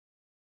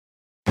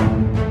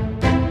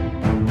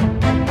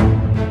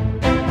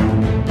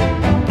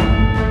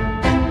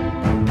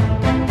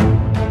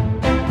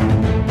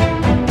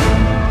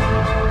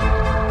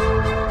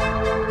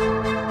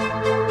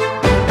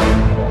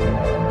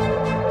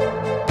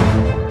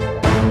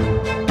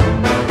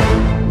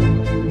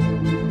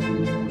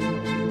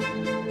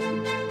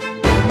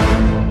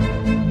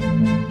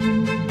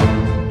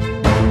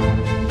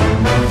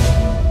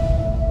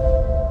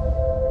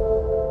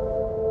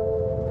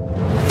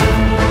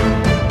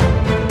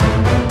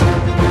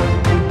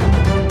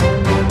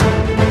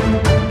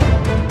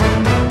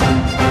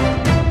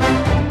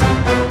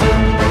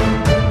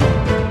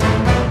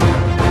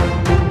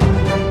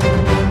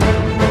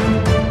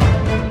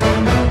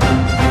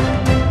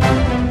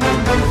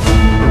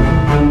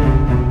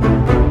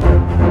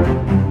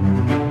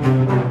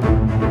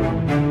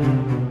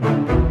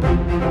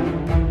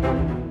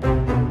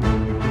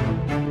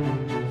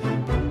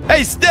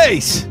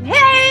Stace.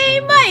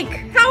 Hey,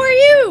 Mike. How are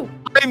you?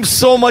 I'm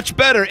so much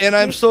better, and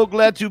I'm so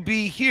glad to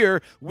be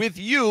here with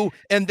you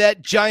and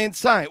that giant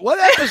sign. What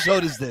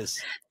episode is this?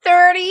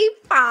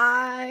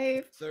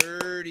 35.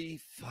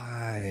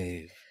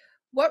 35.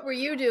 What were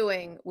you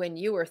doing when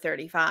you were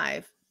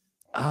 35?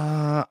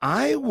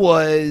 I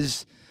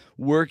was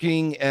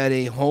working at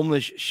a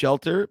homeless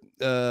shelter,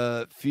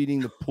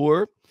 feeding the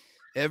poor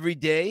every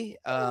day.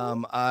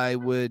 I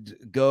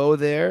would go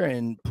there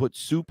and put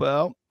soup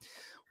out.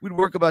 We'd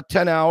work about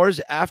 10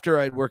 hours after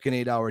I'd work an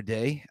 8-hour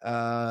day.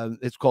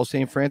 It's called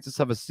St. Francis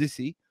of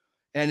Assisi.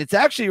 And it's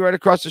actually right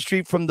across the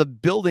street from the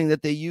building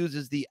that they use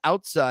as the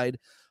outside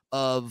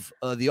of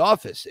the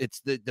office. It's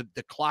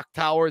the clock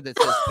tower that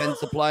says Penn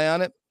Supply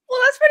on it.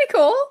 Well, that's pretty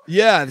cool.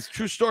 Yeah, it's a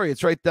true story.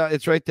 It's right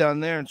down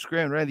there in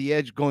Scranton, right at the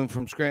edge going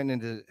from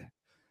Scranton into.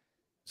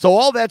 So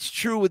all that's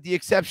true with the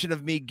exception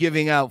of me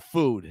giving out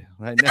food.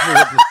 I never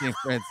went to St.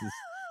 Francis.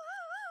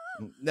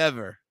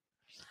 Never.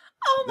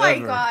 Oh, my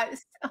God.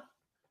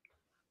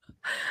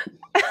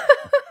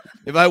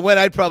 If I went,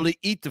 I'd probably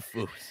eat the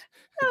food.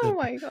 Oh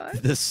my God.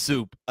 The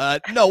soup.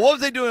 No, what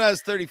was I doing when I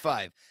was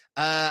 35?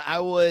 I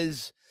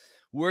was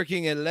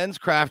working at Lens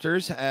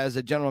Crafters as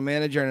a general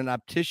manager and an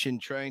optician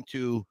trying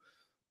to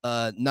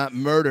not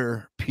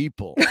murder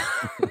people.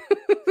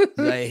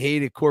 I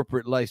hated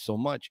corporate life so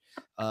much.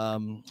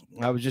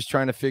 I was just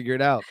trying to figure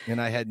it out,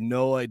 and I had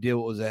no idea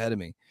what was ahead of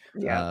me.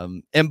 Yeah.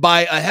 And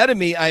by ahead of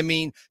me, I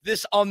mean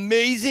this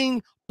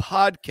amazing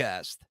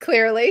podcast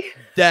Clearly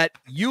that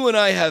you and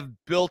I have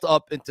built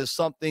up into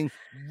something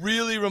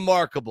really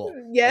remarkable.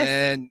 Yes.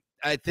 And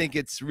I think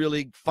it's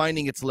really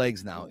finding its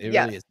legs now. It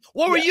Yes. really is.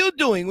 What were you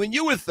doing when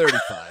you were 35?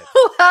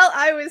 Well,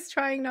 I was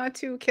trying not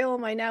to kill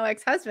my now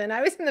ex-husband.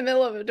 I was in the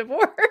middle of a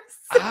divorce.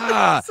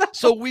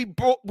 So we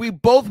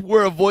both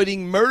were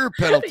avoiding murder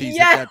penalties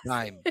at that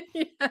time.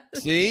 Yes.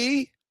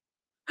 See?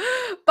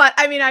 But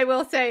I mean, I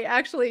will say,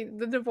 actually,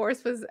 the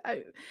divorce was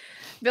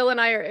Bill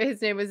and I are.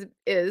 His name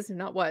is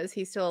not was.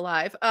 He's still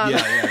alive.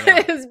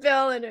 Is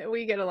Bill, and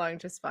we get along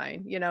just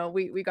fine. You know,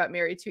 we got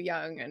married too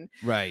young, and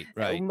right,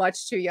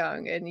 much too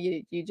young, and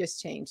you just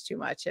changed too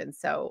much. And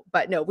so,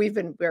 but no,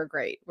 we're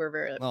great. We're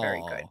very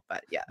good.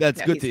 But yeah,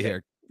 that's good to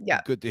hear. Yeah,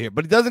 good to hear.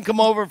 But he doesn't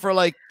come over for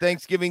like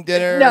Thanksgiving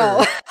dinner.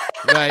 No,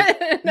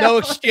 right? No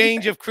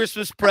exchange of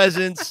Christmas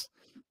presents.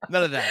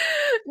 None of that.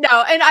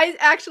 No, and I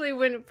actually,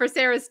 when for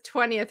Sarah's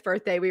 20th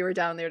birthday, we were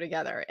down there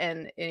together,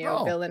 and you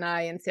know, Bill and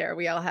I and Sarah,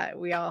 we all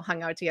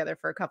hung out together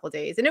for a couple of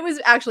days, and it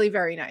was actually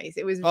very nice.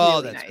 It was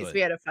really nice. Good. We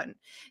had a fun.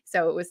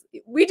 So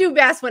we do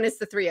best when it's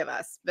the three of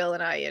us, Bill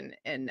and I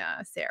and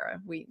Sarah.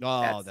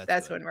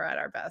 That's when we're at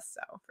our best.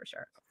 So for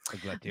sure. I'm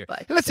glad to hear.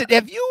 But, listen,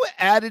 have you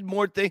added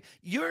more things?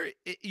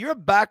 Your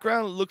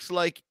background looks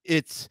like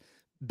it's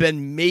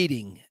been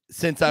mating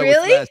since I was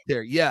last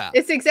here. Yeah,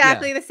 it's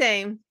exactly the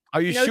same.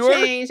 Are you sure?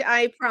 No change.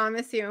 I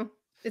promise you.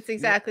 It's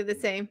exactly the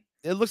same.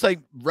 It looks like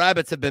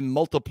rabbits have been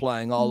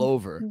multiplying all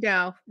over.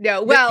 No.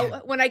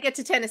 Well, when I get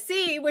to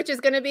Tennessee, which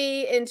is going to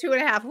be in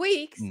 2.5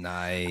 weeks.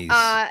 Nice.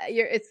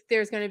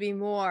 There's going to be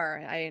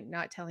more. I'm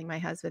not telling my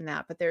husband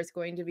that, but there's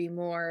going to be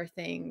more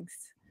things.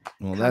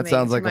 Well, that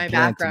sounds like a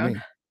plan to me.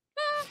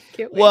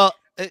 Well,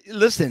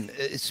 listen,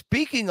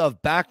 speaking of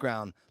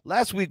background,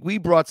 last week we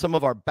brought some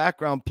of our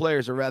background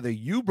players, or rather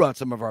you brought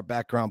some of our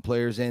background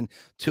players in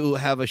to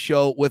have a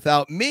show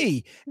without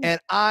me, and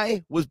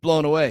I was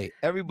blown away.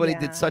 Everybody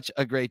did such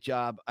a great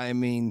job. I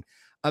mean,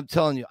 I'm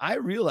telling you, I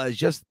realized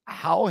just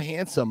how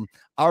handsome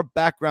our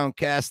background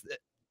cast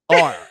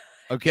are.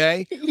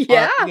 Okay.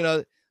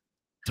 Yeah.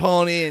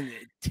 Tony and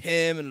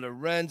Tim and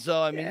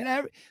Lorenzo. I mean,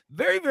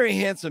 very, very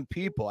handsome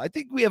people. I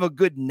think we have a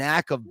good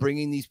knack of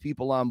bringing these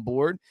people on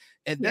board.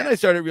 And then I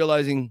started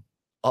realizing,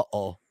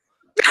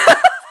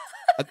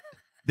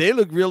 they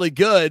look really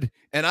good.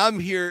 And I'm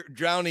here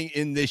drowning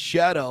in this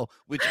shadow,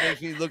 which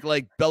makes me look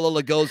like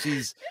Bela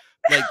Lugosi's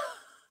like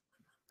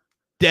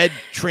dead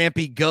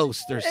trampy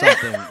ghost or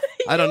something.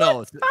 I don't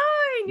know. It's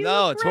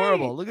fine. It's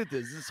horrible. Look at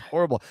this. This is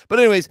horrible. But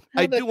anyways,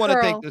 I do want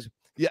to thank this.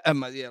 Yeah,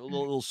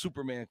 little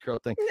Superman curl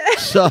thing.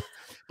 So,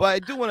 but I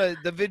do want to.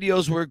 The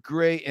videos were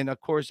great, and of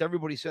course,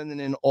 everybody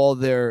sending in all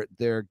their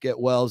get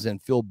wells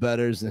and feel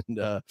betters,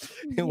 and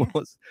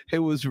it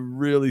was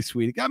really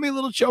sweet. It got me a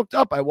little choked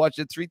up. I watched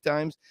it 3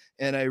 times,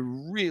 and I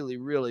really,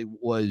 really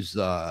was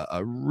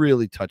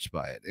really touched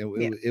by it.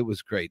 It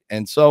was great,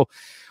 and so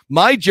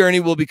my journey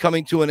will be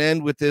coming to an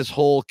end with this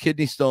whole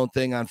kidney stone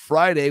thing on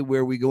Friday,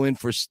 where we go in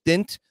for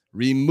stent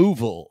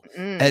removal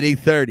at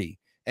 8:30,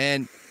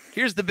 and.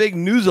 Here's the big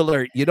news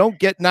alert. You don't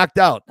get knocked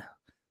out.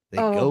 They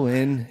go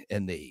in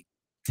and they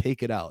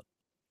take it out.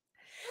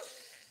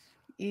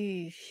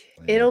 Eesh.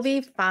 It'll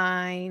be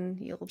fine.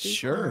 You'll be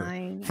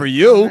fine. For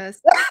you, it'll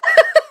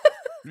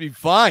be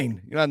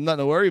fine. You have nothing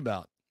to worry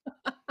about.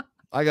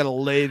 I got to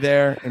lay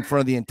there in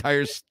front of the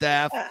entire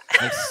staff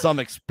like some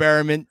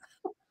experiment.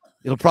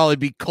 It'll probably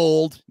be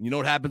cold. You know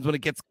what happens when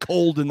it gets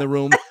cold in the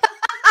room?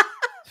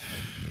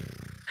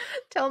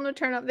 Tell them to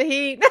turn up the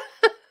heat.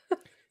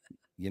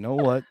 You know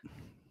what?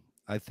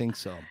 I think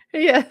so.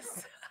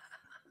 Yes.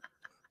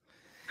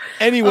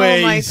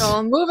 Anyways. Oh,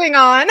 Michael, moving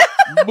on.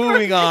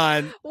 Moving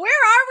on. Where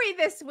are we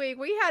this week?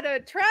 We had a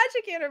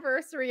tragic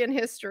anniversary in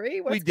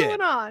history. What's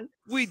going on?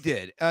 We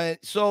did.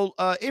 So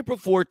April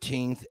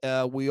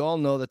 14th, we all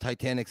know the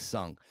Titanic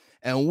sunk.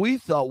 And we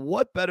thought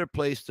what better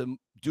place to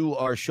do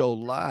our show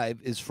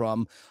live is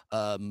from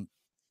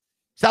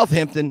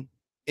Southampton,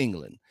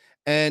 England.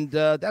 And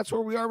that's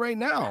where we are right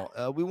now.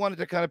 We wanted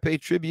to kind of pay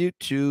tribute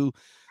to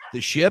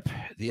the ship,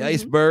 the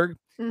iceberg,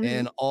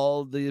 and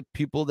all the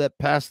people that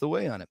passed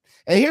away on it.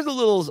 And here's a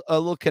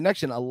little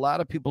connection a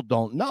lot of people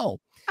don't know.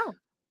 Oh.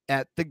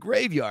 At the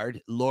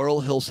graveyard,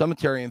 Laurel Hill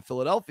Cemetery in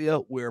Philadelphia,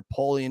 where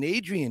Paulie and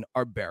Adrian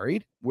are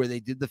buried, where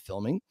they did the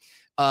filming,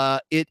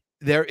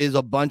 there is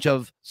a bunch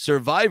of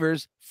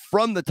survivors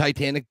from the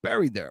Titanic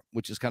buried there,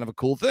 which is kind of a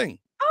cool thing.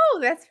 Oh,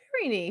 that's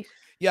very neat.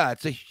 Yeah,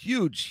 it's a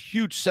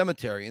huge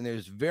cemetery, and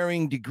there's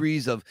varying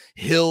degrees of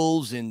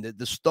hills, and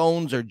the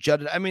stones are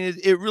jutted. I mean,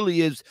 it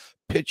really is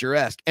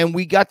picturesque, and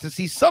we got to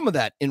see some of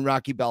that in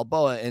Rocky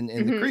Balboa and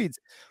the Creeds.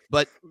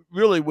 But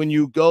really, when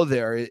you go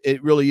there,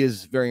 it really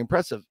is very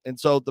impressive. And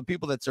so the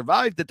people that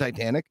survived the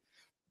Titanic,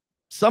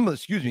 some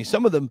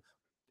of them,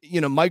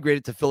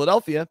 migrated to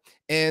Philadelphia,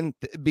 and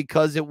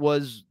because it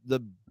was the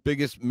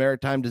biggest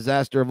maritime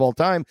disaster of all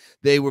time,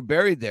 they were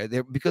buried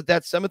there because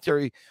that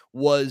cemetery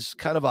was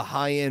kind of a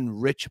high-end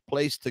rich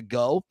place to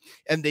go,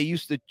 and they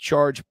used to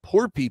charge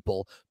poor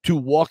people to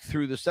walk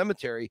through the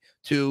cemetery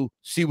to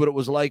see what it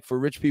was like for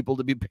rich people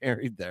to be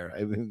buried there.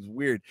 I mean, it was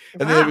weird.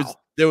 And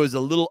there was a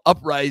little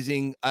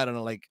uprising, I don't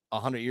know, like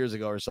 100 years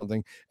ago or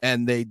something,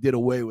 and they did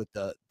away with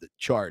the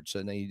charge,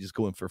 so now you just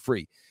go in for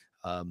free.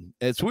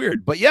 It's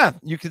weird, but yeah,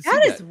 you can see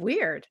that is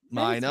weird.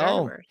 I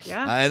know.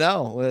 Yeah, I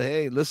know. Well,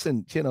 hey,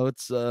 listen,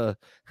 it's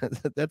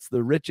that's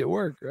the rich at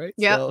work, right?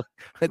 Yeah. So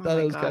I thought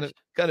it was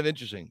kind of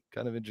interesting.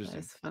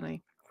 That's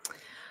funny.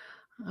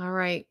 All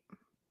right.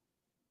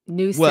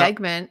 New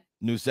segment.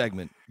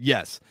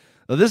 Yes.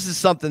 Now, this is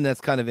something that's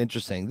kind of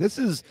interesting.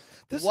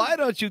 Why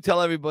don't you tell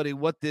everybody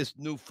what this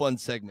new fun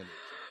segment is?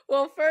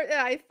 Well,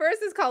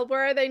 first is called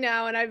Where Are They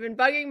Now? And I've been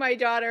bugging my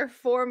daughter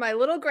for my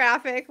little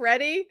graphic.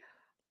 Ready?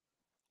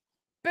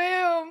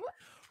 Boom.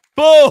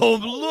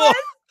 Look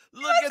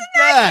at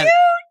that. Cute?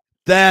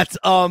 That's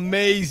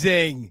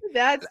amazing.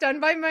 That's done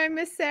by my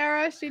Miss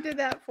Sarah. She did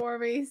that for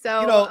me.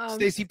 So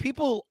Stacy,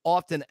 people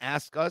often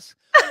ask us,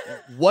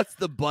 what's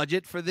the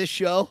budget for this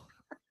show?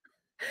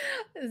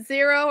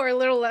 0 or a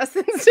little less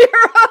than 0.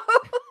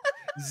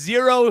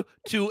 0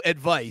 to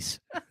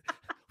advice.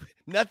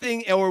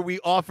 Nothing, or we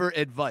offer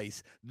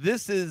advice.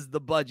 This is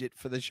the budget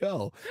for the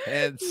show.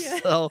 And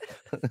so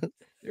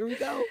here we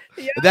go.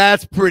 Yeah.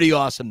 That's pretty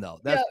awesome, though.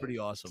 That's pretty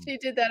awesome. She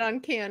did that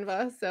on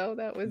Canva, so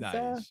that was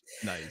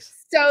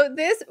nice. So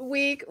this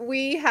week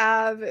we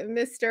have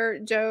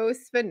Mr. Joe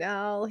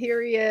Spinell.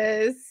 Here he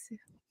is.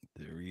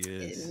 There he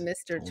is.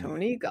 Mr.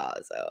 Tony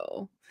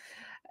Gazzo.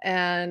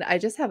 And I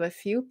just have a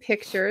few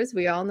pictures.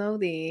 We all know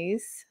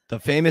these. The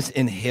famous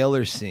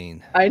inhaler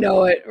scene. I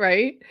know it,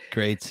 right?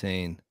 Great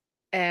scene.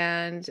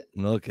 And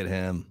look at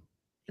him.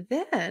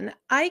 Then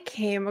I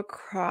came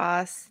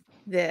across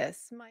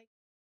this.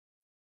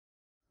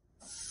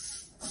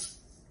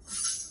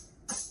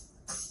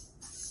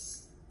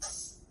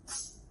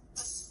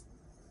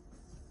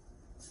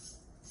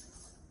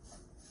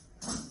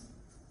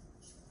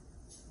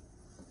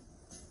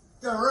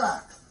 You're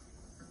right.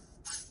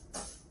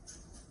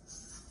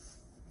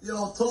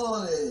 Yo,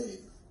 Tony,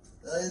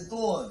 how you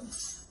doing?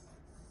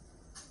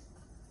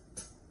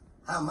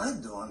 How am I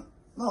doing?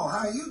 No,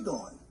 how are you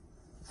doing?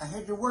 I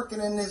heard you're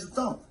working in this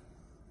dump.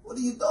 What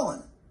are you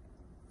doing?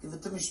 Give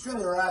it to me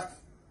straight, Rock.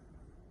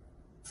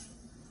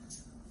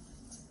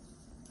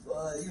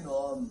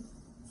 I'm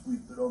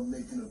sweeping up,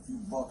 making a few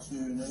bucks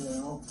here and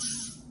there,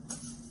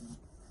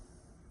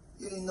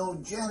 You ain't no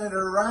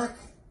janitor, Rock.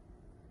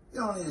 You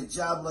don't need a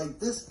job like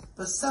this.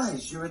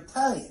 Besides, you're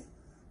Italian.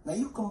 Now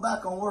you come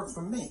back and work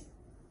for me.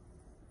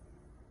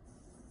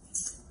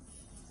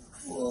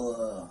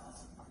 Well,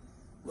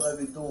 what have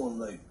you doing,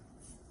 like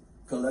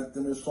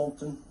collecting or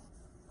something?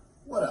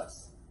 What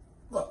else?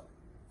 Look,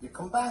 you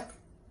come back,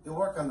 you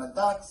work on the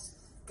docks,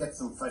 get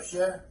some fresh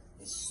air.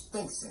 It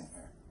stinks in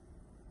here.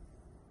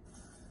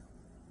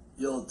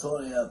 Yo,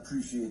 Tony, I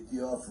appreciate the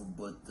offer,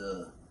 but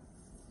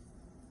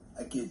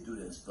I can't do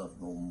that stuff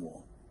no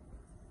more.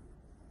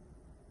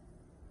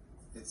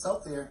 It's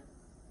out there.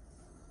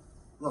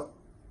 Look,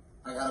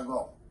 I gotta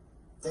go.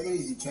 Take it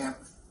easy, champ.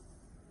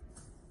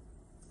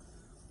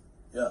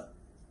 Yeah,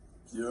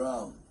 see you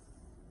around.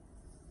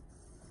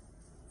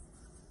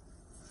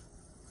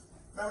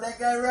 Remember that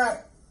guy, right?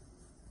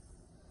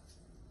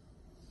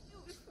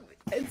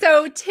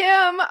 So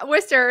Tim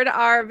Wizard,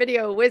 our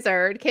video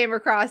wizard, came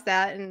across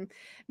that and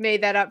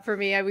made that up for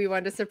me. We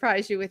wanted to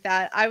surprise you with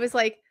that. I was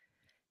like,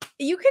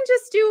 you can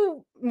just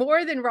do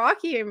more than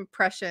Rocky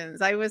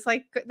impressions. I was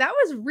like, that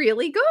was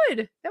really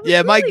good. That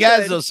was my really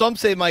Gazzo. Good. Some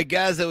say my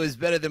Gazzo is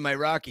better than my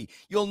Rocky.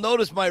 You'll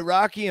notice my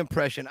Rocky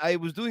impression. I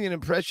was doing an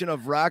impression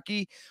of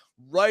Rocky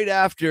right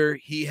after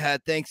he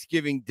had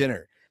Thanksgiving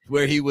dinner,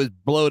 where he was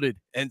bloated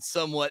and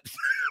somewhat.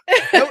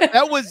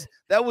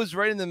 that was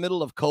right in the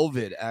middle of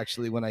COVID,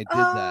 actually, when I did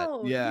that.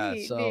 Yeah.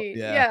 Neat, So neat.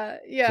 yeah.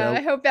 Yeah. So,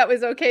 I hope that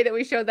was okay that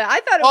we showed that. I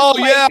thought it was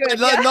quite good.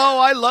 Yeah. No,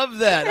 I love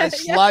that.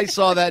 Sly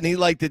saw that and he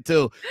liked it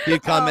too. He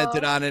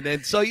commented Oh. on it,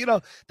 and so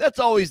that's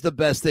always the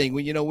best thing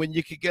when when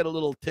you could get a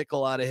little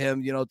tickle out of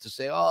him, to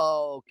say,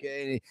 oh,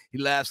 okay, and he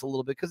laughs a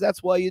little bit because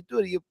that's why you do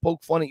it. You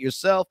poke fun at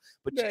yourself,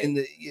 but Right. in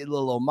the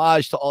little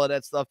homage to all of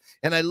that stuff.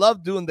 And I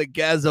love doing the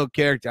Gazzo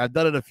character. I've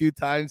done it a few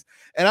times,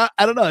 and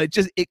I don't know,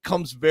 it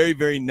comes very,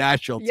 very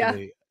natural to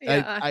me.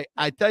 Yeah.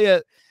 I tell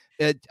you,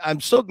 I'm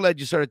so glad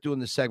you started doing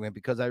this segment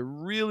because I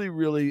really,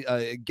 really,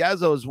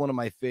 Gazzo is one of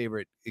my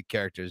favorite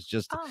characters.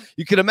 Just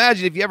you can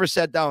imagine if you ever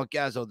sat down with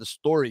Gazzo, the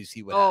stories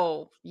he would have.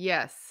 Oh,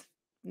 yes.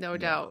 No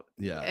doubt.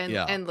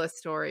 Endless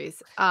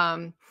stories.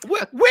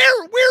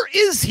 Where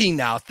is he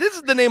now? This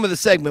is the name of the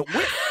segment.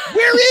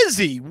 Where is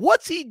he?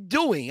 What's he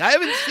doing? I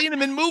haven't seen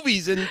him in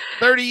movies in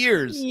 30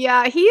 years.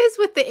 Yeah, he is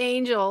with the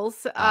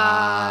Angels.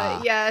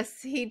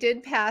 Yes, he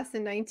did pass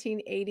in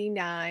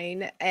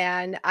 1989.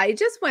 And I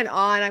just went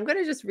on. I'm going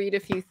to just read a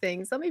few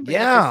things. Let me bring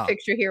up this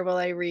picture here while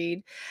I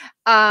read.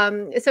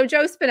 So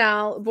Joe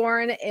Spinell,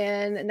 born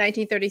in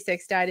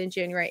 1936, died in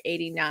January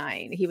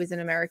 89. He was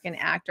an American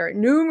actor,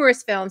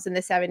 numerous films in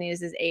the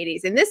 70s and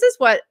 80s. And this is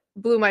what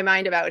blew my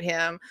mind about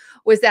him,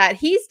 was that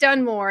he's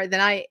done more than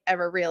I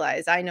ever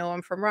realized. I know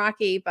him from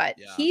Rocky, but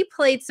he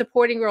played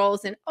supporting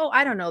roles in,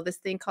 I don't know, this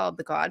thing called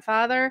The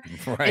Godfather,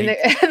 right.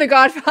 The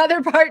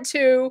Godfather Part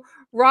 2,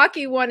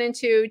 Rocky 1 and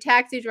 2,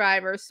 Taxi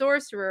Driver,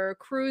 Sorcerer,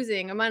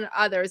 Cruising, among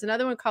others.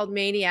 Another one called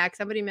Maniac.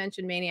 Somebody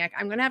mentioned Maniac.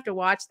 I'm going to have to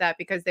watch that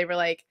because they were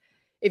like,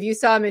 if you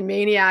saw him in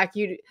Maniac,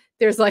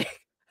 there's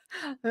like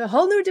a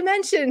whole new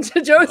dimension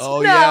to Joe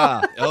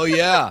Spinell. Oh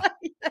yeah.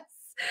 Yes.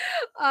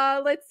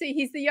 Let's see.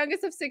 He's the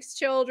youngest of 6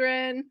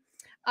 children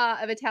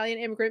of Italian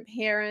immigrant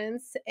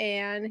parents,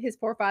 and his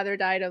poor father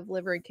died of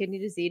liver and kidney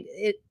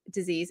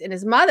disease. And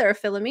his mother,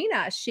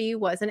 Philomena, she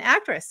was an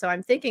actress. So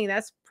I'm thinking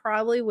that's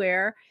probably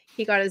where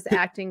he got his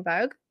acting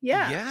bug.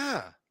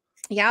 Yeah.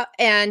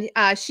 And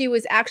she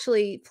was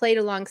actually played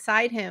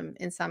alongside him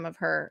in some of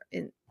her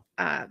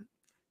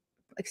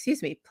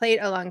played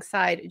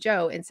alongside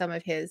Joe in some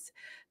of his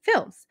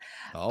films.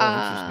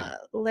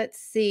 Let's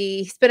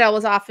see. Spinell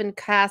was often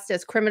cast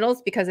as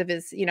criminals because of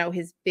his,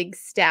 his big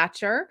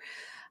stature.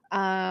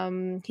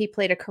 He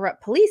played a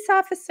corrupt police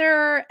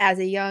officer as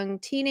a young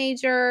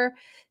teenager,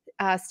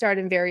 starred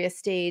in various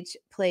stage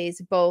plays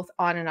both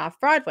on and off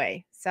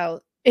Broadway.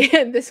 So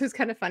and this was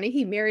kind of funny.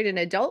 He married an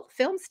adult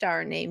film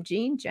star named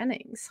Jean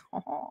Jennings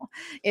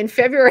in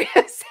February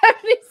of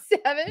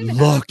 1977.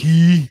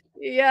 Lucky.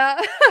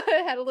 Yeah,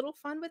 had a little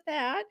fun with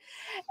that.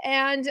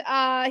 And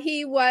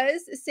he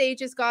was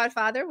Sage's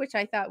godfather, which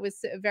I thought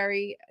was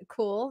very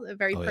cool, a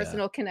very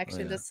personal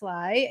connection to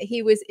Sly.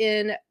 He was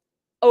in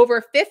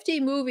over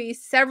 50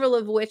 movies, several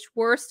of which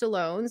were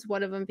Stallone's,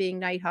 one of them being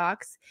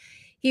Nighthawks.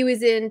 He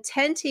was in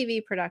 10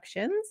 TV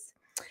productions.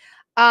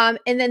 And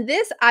then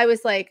this, I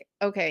was like,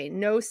 okay,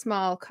 no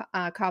small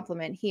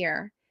compliment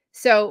here.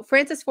 So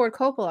Francis Ford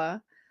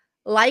Coppola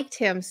liked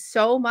him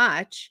so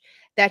much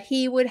that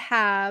he would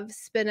have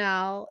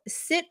Spinell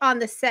sit on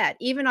the set,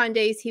 even on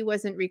days he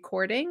wasn't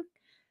recording,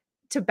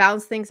 to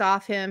bounce things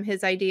off him,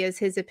 his ideas,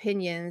 his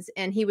opinions.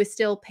 And he was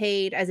still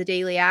paid as a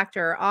daily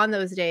actor on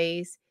those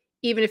days,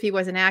 even if he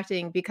wasn't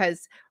acting,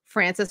 because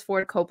Francis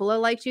Ford Coppola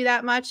liked you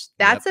that much.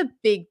 That's a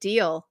big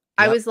deal.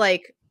 I was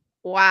like,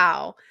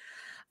 wow.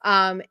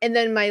 And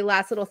then my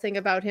last little thing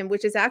about him,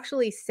 which is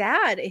actually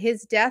sad,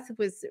 his death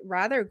was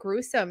rather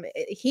gruesome.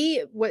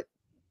 What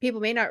people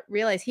may not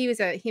realize, he was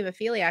a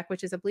hemophiliac,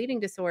 which is a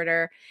bleeding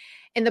disorder.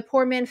 And the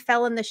poor man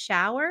fell in the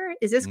shower.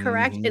 Is this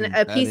correct? And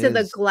a piece of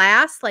the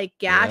glass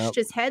gashed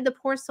his head. The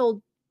poor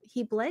soul,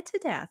 he bled to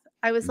death.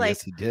 I was like,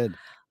 yes, he did.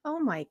 Oh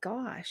my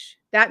gosh,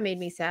 that made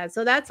me sad.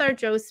 So that's our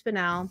Joe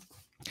Spinell.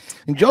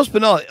 And Joe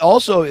Spinell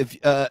also, if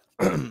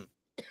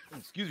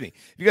excuse me,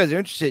 if you guys are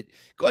interested,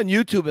 go on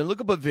YouTube and look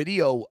up a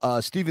video.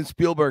 Steven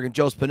Spielberg and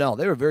Joe Spinell,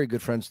 they were very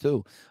good friends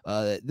too.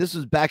 This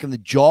was back in the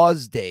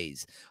Jaws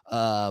days.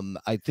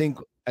 I think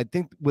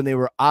when they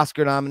were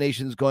Oscar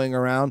nominations going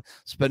around,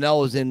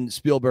 Spinell was in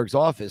Spielberg's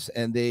office,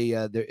 and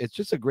it's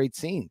just a great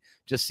scene,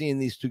 just seeing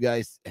these two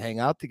guys hang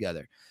out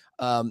together.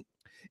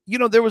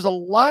 There was a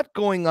lot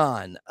going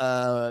on.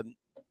 I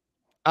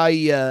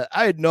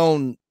had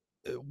known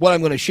what I'm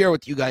going to share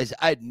with you guys.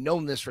 I had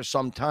known this for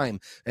some time,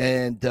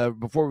 and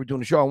before we were doing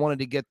the show, I wanted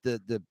to get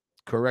the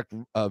correct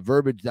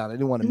verbiage down. I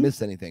didn't want to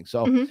miss anything.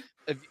 So,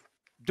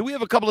 do we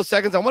have a couple of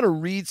seconds? I want to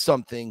read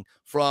something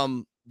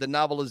from the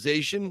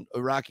novelization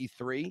of Rocky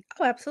 3.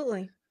 Oh,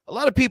 absolutely. A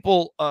lot of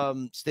people,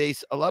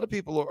 Stace, a lot of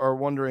people are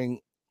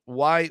wondering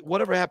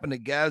whatever happened to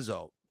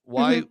Gazzo?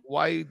 Why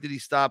did he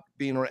stop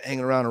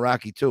hanging around in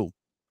Rocky 2?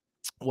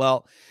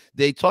 Well,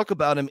 they talk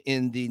about him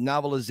in the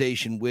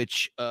novelization,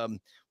 which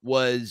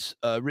was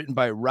written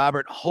by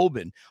Robert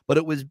Hoban, but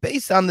it was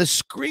based on the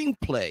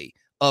screenplay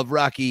of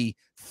Rocky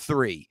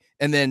 3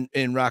 and then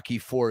in Rocky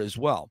 4 as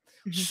well.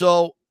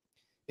 So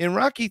in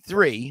Rocky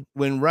 3,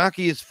 when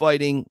Rocky is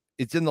fighting,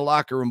 it's in the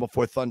locker room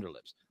before Thunder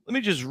Lives. Let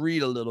me just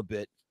read a little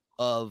bit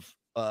of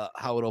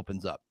how it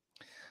opens up.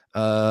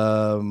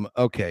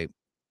 Okay.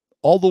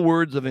 All the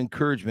words of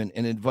encouragement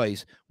and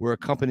advice were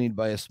accompanied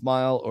by a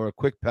smile or a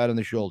quick pat on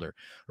the shoulder.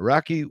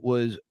 Rocky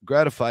was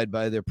gratified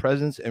by their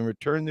presence and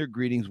returned their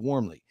greetings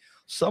warmly.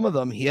 Some of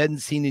them he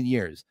hadn't seen in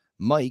years.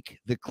 Mike,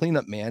 the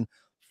cleanup man,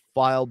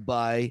 filed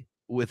by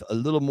with a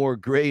little more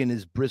gray in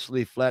his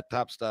bristly,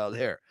 flat-top styled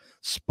hair.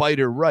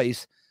 Spider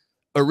Rice,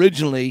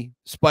 originally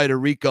Spider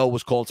Rico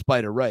was called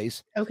Spider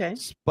Rice. Okay.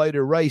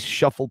 Spider Rice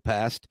shuffled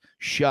past,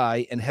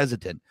 shy and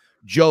hesitant.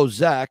 Joe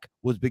Zack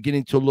was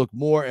beginning to look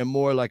more and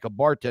more like a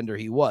bartender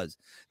he was.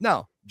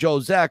 Now,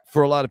 Joe Zack,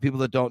 for a lot of people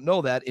that don't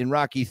know that, in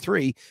Rocky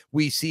 3,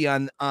 we see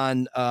on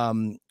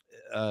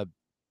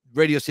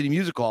Radio City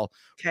Music Hall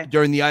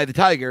during the Eye of the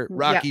Tiger,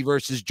 Rocky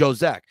versus Joe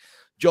Zack.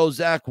 Joe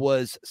Zack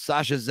was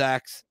Sasha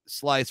Zack's,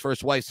 Sly's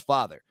first wife's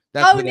father.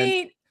 That's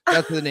neat.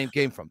 That's where the name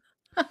came from.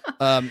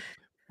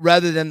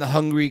 Rather than the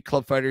hungry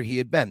club fighter he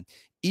had been.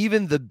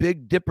 Even the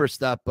Big Dipper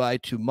stopped by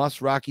to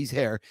muss Rocky's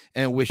hair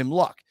and wish him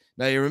luck.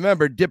 Now, you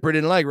remember, Dipper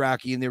didn't like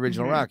Rocky in the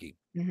original Rocky.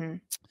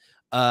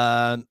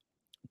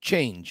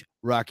 Change,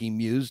 Rocky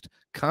mused.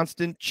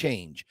 Constant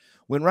change.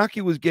 When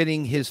Rocky was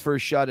getting his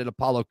first shot at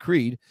Apollo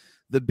Creed,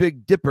 the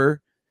Big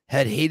Dipper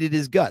had hated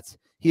his guts.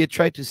 He had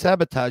tried to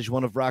sabotage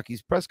one of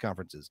Rocky's press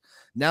conferences.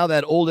 Now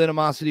that old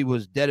animosity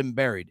was dead and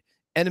buried.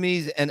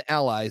 Enemies and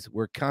allies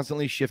were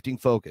constantly shifting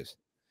focus.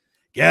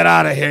 Get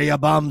out of here, you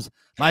bums.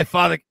 My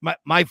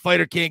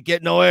fighter can't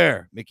get no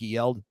air, Mickey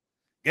yelled.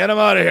 Get him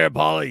out of here,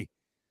 Paulie.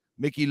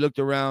 Mickey looked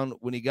around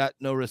when he got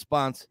no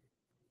response.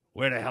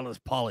 Where the hell is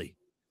Paulie?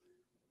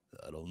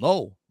 I don't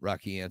know,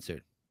 Rocky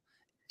answered.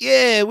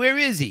 Yeah, where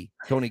is he?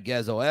 Tony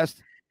Gazzo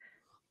asked.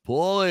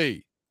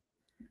 Paulie.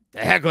 The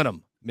heck with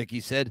him, Mickey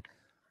said.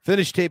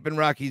 Finished taping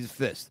Rocky's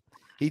fist.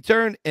 He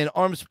turned and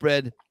arm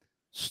spread,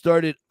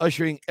 started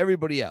ushering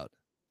everybody out.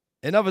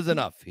 Enough is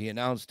enough, he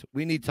announced.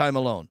 We need time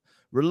alone.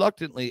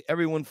 Reluctantly,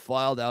 everyone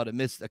filed out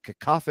amidst a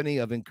cacophony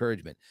of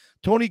encouragement.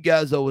 Tony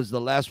Gazzo was the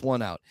last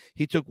one out.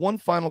 He took one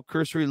final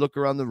cursory look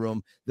around the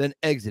room, then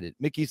exited.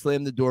 Mickey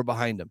slammed the door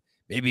behind him.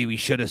 Maybe we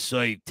should have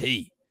served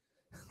tea.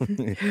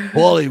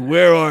 Paulie,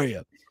 where are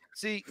you?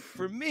 See,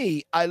 for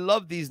me, I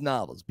love these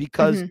novels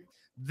because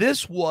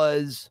this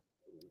was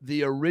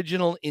the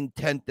original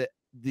intent, that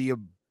the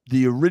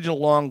original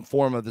long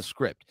form of the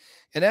script.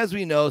 And as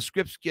we know,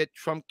 scripts get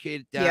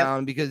truncated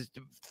down because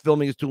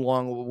filming is too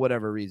long, or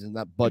whatever reason,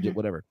 not budget,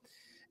 whatever.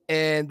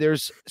 And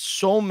there's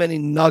so many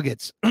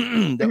nuggets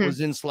that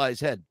was in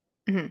Sly's head.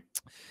 And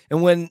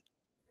when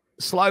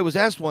Sly was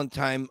asked one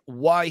time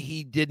why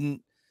he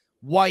didn't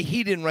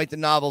write the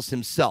novels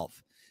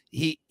himself,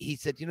 he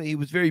said, he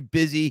was very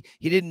busy.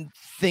 He didn't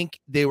think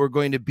they were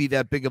going to be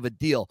that big of a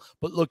deal.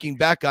 But looking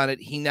back on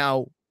it, he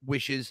now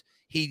wishes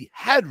he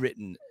had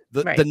written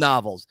the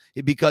novels,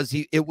 because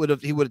he would have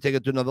taken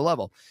it to another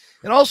level.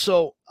 And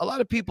also, a lot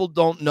of people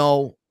don't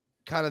know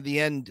kind of the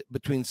end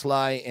between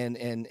Sly and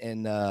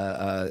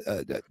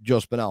Joe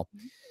Spinell.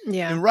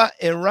 Yeah.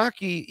 In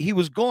Rocky, he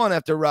was gone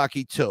after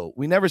Rocky 2.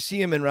 We never see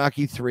him in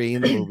Rocky 3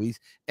 in the movies.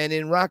 And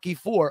in Rocky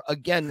 4,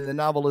 again, in the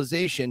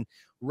novelization,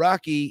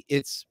 Rocky,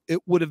 it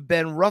would have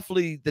been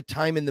roughly the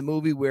time in the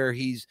movie where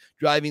he's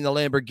driving the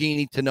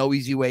Lamborghini to No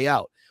Easy Way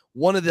Out.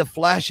 One of the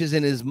flashes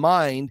in his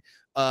mind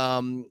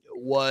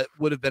what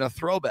would have been a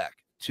throwback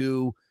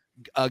to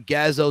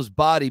Gazzo's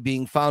body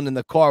being found in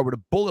the car with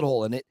a bullet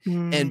hole in it,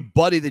 and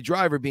Buddy the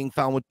driver being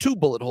found with 2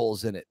 bullet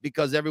holes in it,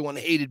 because everyone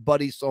hated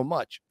Buddy so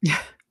much.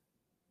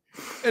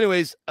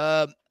 Anyways,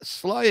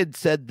 Sly had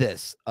said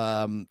this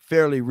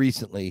fairly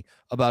recently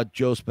about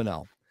Joe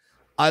Spinell.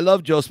 I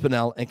love Joe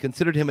Spinell and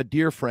considered him a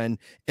dear friend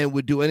and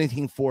would do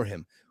anything for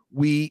him.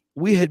 We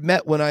had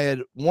met when I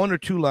had 1 or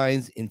 2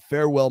 lines in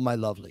Farewell, My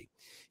Lovely.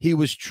 He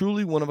was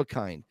truly one of a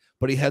kind,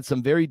 but he had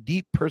some very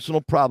deep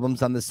personal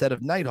problems on the set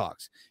of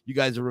Nighthawks. You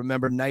guys will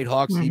remember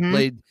Nighthawks. He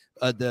played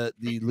the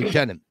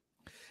lieutenant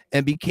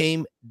and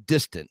became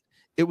distant.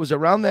 It was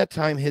around that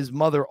time his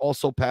mother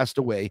also passed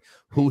away,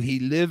 who he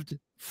lived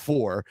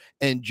for,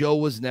 and Joe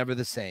was never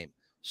the same.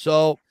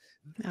 So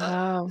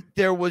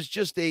there was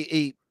just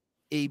a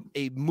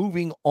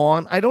moving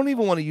on. I don't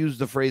even want to use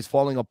the phrase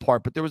falling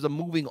apart, but there was a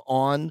moving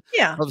on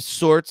of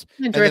sorts.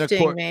 And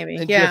drifting, maybe.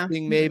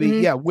 Drifting, maybe.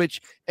 Yeah,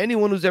 which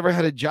anyone who's ever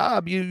had a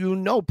job, you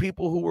know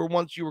people who were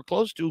once you were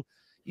close to,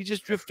 you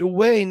just drift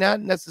away,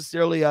 not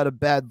necessarily out of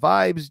bad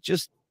vibes,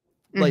 just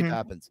life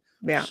happens.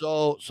 Yeah.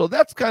 So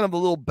that's kind of a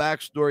little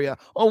backstory.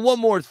 Oh, one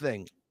more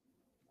thing.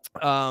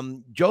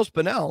 Joe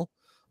Spinell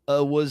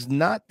was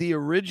not the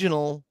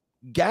original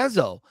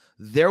Gazzo.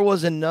 There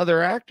was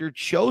another actor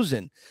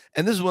chosen,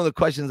 and this is one of the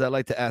questions I'd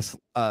like to ask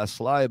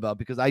Sly about,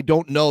 because I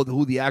don't know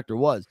who the actor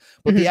was,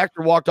 but the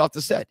actor walked off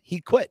the set. He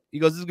quit. He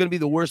goes, "This is going to be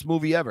the worst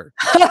movie ever."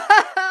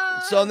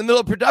 So in the middle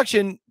of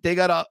production, they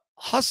got to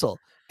hustle,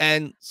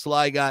 and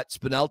Sly got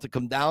Spinell to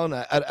come down.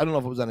 I don't know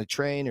if it was on a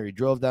train or he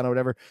drove down or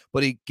whatever,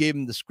 but he gave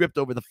him the script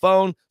over the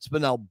phone.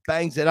 Spinell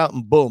bangs it out,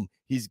 and boom,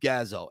 he's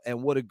Gazzo.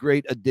 And what a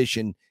great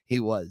addition he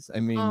was.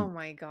 I mean, oh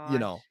my God.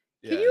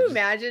 Can you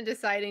imagine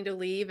deciding to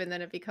leave and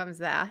then it becomes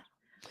that?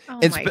 Oh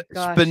And my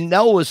gosh.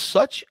 Spinell was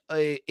such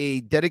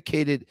a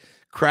dedicated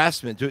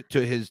craftsman to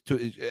his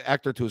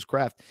actor, to his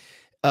craft.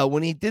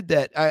 When he did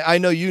that, I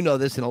know you know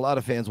this, and a lot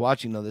of fans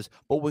watching know this,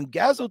 but when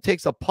Gazzo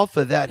takes a puff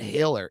of that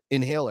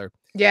inhaler,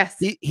 yes,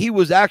 he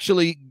was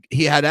actually,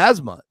 he had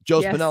asthma.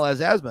 Joe yes. Spinell has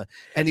asthma,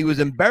 and he was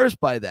embarrassed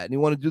by that, and he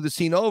wanted to do the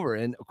scene over.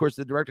 And of course,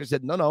 the director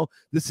said, "No,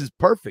 this is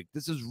perfect.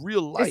 This is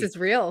real life. This is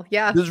real.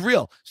 Yeah, this is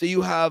real." So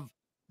you have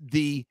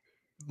the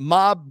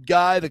mob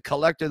guy, the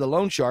collector, the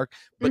loan shark,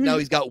 but now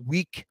he's got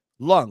weak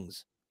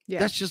lungs. Yeah.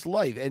 That's just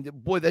life. And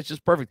boy, that's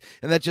just perfect.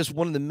 And that's just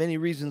one of the many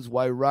reasons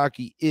why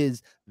Rocky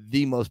is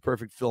the most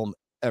perfect film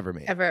ever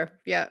made. Ever.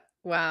 Yeah.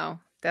 Wow.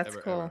 That's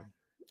cool. Ever.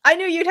 I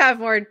knew you'd have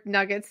more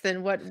nuggets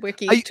than what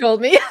Wiki told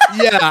me.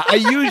 Yeah,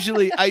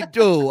 I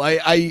do.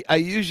 I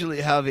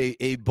usually have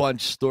a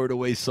bunch stored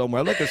away somewhere.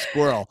 I'm like a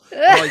squirrel.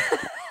 Like,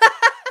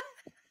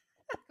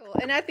 cool.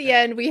 And at the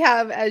end, we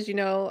have, as you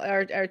know,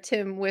 our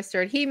Tim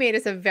Wistard. He made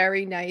us a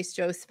very nice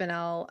Joe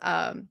Spinell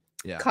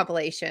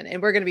compilation, and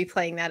we're going to be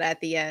playing that at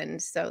the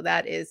end. So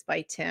that is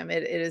by Tim.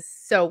 It is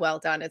so well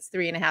done. It's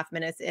 3.5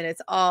 minutes, and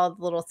it's all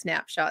little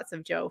snapshots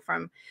of Joe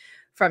from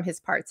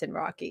his parts in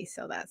Rocky.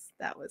 So that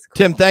was cool.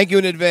 Tim, thank you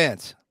in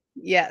advance.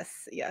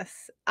 Yes.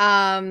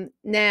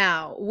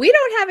 Now we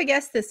don't have a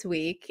guest this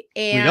week,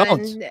 and we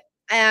don't.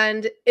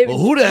 And well,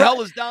 who the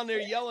hell is down there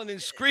yelling and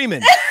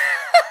screaming?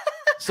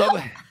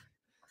 Somebody.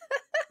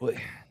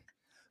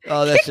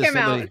 Oh, that's just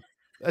somebody.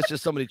 That's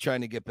just somebody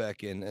trying to get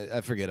back in. I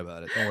forget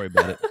about it. Don't worry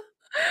about it.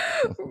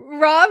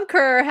 Rob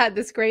Kerr had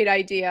this great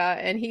idea,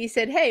 and he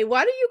said, "Hey,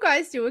 why don't you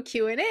guys do a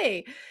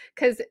Q&A?"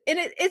 Because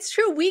it's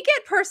true, we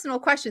get personal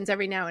questions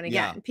every now and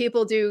again. Yeah.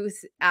 People do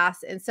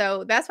ask, and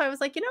so that's why I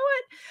was like, you know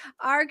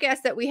what, our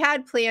guest that we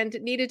had planned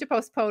needed to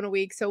postpone a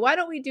week, so why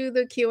don't we do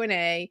the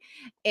Q&A,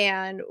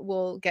 and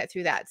we'll get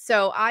through that.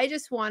 So I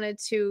just wanted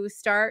to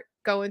start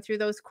going through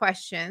those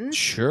questions.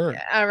 Sure.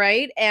 All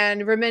right.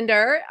 And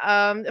Raminder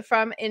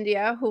from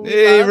India, who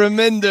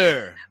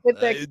Raminder. With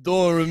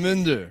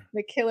Raminder.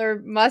 The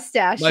killer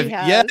mustache he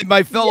has. Yeah,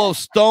 my fellow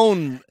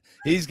Stone.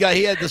 He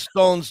had the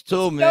stones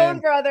too, man. Stone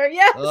brother,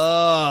 yes.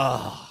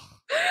 Oh.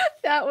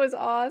 That was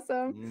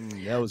awesome.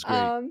 That was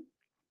great.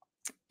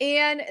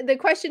 And the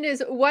question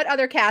is, what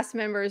other cast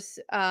members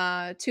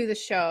to the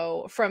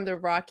show from the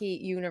Rocky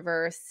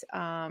universe?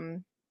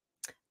 I'm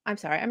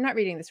sorry, I'm not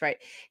reading this right.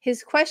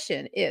 His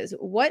question is,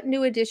 what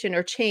new addition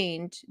or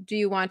change do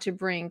you want to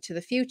bring to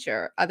the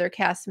future? Other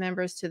cast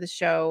members to the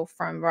show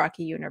from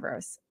Rocky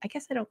universe? I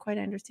guess I don't quite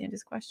understand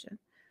his question.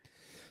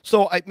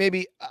 So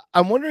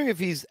I'm wondering if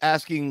he's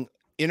asking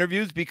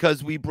interviews,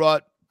 because we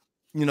brought,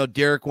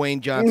 Derek Wayne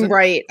Johnson,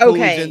 right?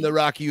 Okay, who's in the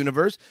Rocky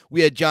universe.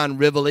 We had John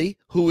Rivoli,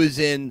 who is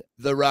in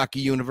the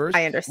Rocky universe.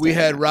 I understand. We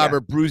had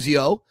Robert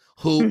Bruzio,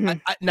 who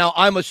now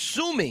I'm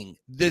assuming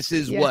this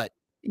is what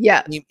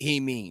he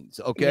means.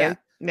 Okay.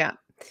 Yeah.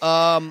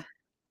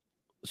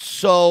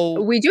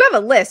 So we do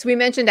have a list. We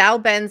mentioned Al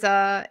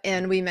Benza,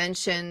 and we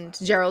mentioned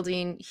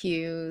Geraldine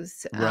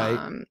Hughes, right?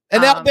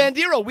 And Al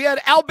Bandero. We had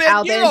Al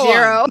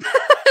Bandero.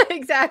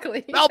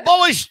 Exactly.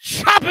 Balboa's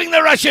chopping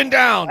the Russian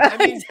down. I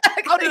mean,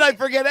 exactly. How did I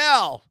forget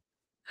Al?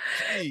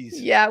 Jeez.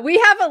 Yeah, we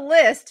have a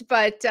list,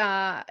 but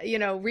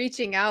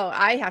reaching out,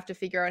 I have to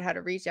figure out how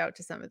to reach out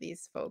to some of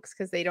these folks,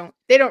 because they don't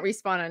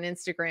respond on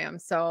Instagram.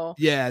 So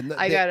yeah,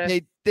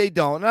 they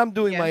don't. And I'm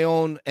doing my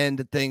own end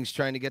of things,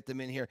 trying to get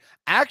them in here.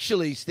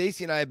 Actually,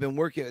 Stacy and I have been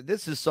working.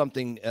 This is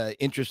something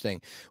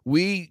interesting.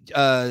 We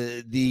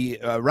the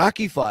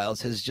Rocky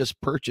Files has just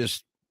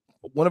purchased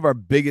one of our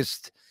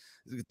biggest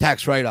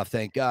tax write-off.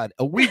 Thank God,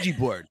 a Ouija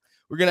board.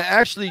 We're gonna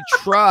actually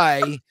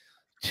try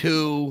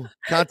to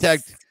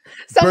contact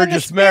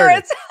Burgess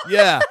Meredith.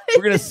 Yeah,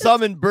 we're gonna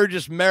summon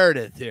Burgess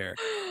Meredith here,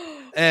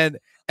 and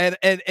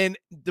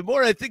the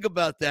more I think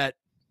about that,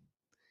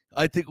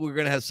 I think we're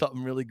gonna have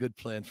something really good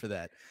planned for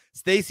that.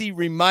 Stacy,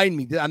 remind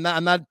me. I'm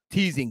not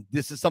teasing.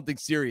 This is something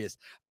serious.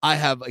 I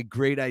have a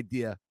great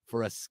idea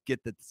for a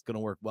skit that's gonna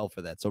work well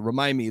for that. So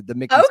remind me of the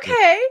Mickey.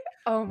 Okay. Skit.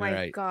 Oh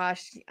my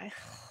gosh.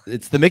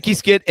 It's the Mickey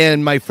skit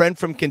and my friend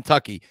from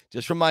Kentucky.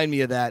 Just remind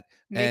me of that.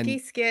 Mickey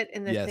skit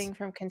and the thing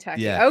from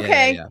Kentucky. Yeah.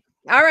 Okay. Yeah.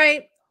 All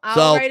right.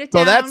 I'll write it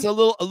down. So that's a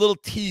little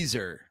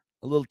teaser.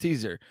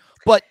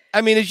 But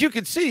I mean, as you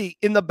can see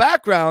in the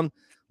background,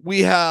 we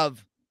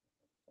have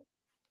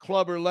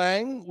Clubber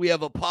Lang, we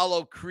have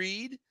Apollo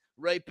Creed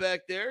right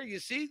back there. You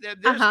see,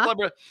 there's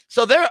Clubber.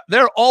 So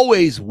they're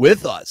always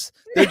with us.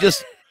 They're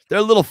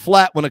a little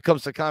flat when it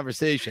comes to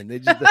conversation.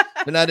 They're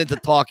not into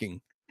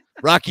talking.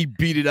 Rocky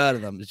beat it out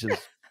of them. It's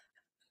just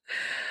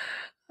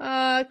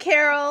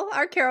Carol,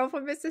 our Carol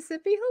from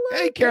Mississippi.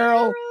 Hello. Hey,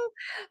 Carol.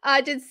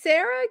 Did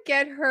Sarah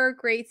get her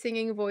great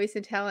singing voice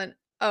and talent?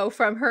 Oh,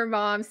 from her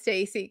mom,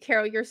 Stacy.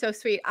 Carol, you're so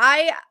sweet.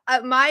 I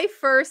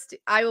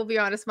will be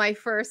honest, my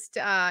first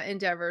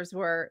endeavors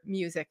were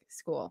music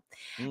school.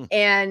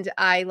 And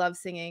I love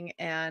singing,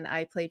 and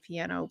I played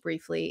piano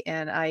briefly,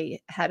 and I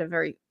had a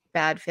very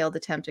bad failed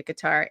attempt at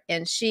guitar.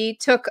 And she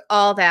took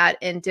all that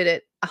and did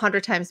it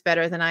 100 times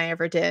better than I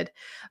ever did.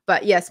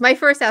 But yes, my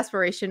first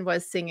aspiration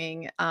was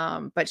singing.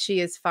 But she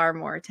is far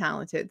more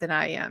talented than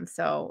I am.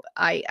 So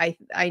I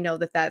know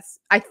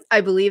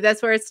I believe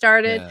that's where it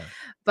started. Yeah.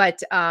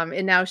 But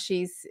and now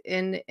she's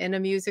in a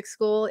music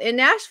school in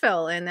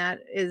Nashville, and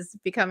that is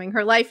becoming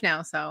her life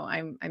now. So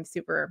I'm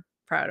super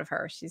proud of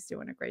her. She's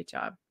doing a great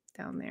job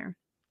down there.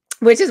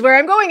 Which is where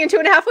I'm going in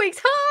 2.5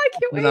 weeks. Oh, I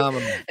can't wait.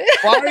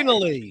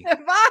 Finally.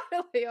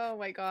 Finally. Oh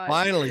my God.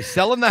 Finally.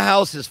 Selling the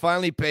house is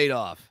finally paid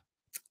off.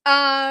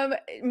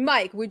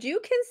 Mike, would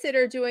you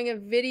consider doing a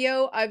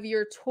video of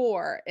your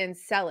tour and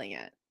selling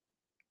it?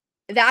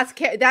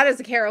 That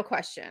is a Carol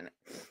question.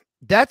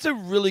 That's a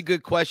really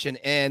good question.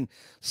 And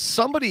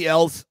somebody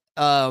else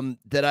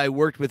that I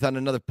worked with on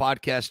another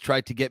podcast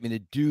tried to get me to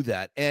do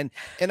that. And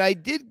I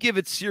did give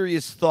it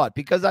serious thought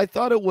because I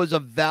thought it was a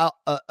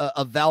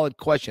valid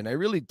question. I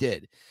really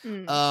did.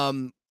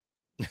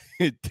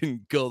 It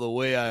didn't go the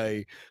way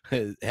I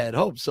had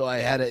hoped, so I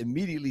had to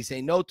immediately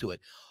say no to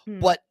it.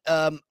 But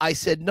I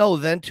said no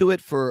then to it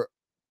for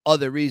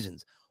other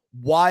reasons.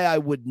 Why I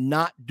would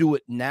not do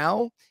it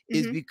now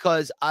is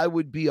because I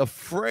would be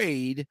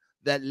afraid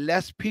that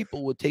less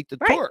people would take the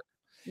tour.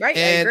 Right,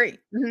 and I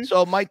agree.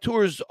 So my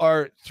tours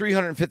are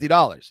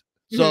 $350.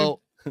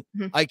 So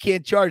I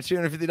can't charge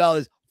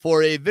 $350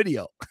 for a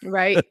video.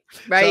 Right.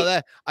 So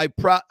that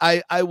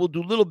I will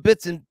do little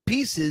bits and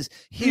pieces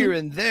here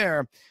and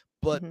there.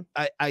 But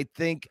I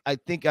think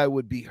I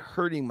would be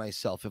hurting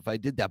myself if I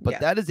did that. But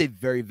that is a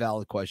very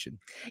valid question.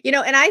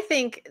 And I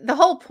think the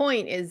whole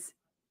point is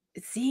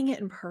seeing it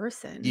in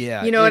person.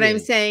 Yeah. You know what I'm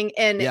saying?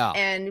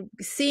 And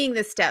seeing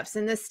the steps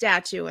and the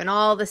statue and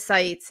all the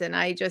sites. And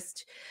I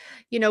just,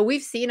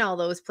 we've seen all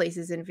those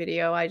places in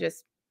video. I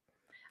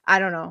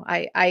don't know.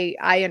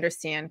 I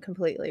understand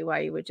completely why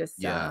you would just,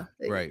 put out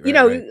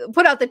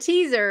the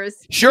teasers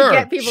to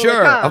get people to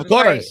come. Of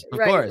course.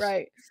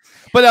 Right.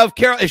 But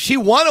if she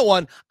wanted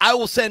one, I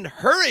will send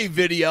her a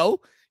video.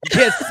 You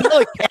can't sell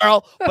it,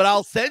 Carol, but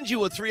I'll send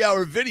you a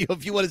 3-hour video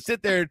if you want to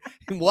sit there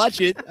and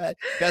watch it.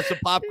 Got some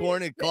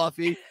popcorn and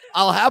coffee.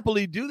 I'll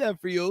happily do that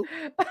for you.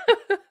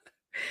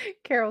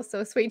 Carol's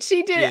so sweet.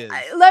 She did.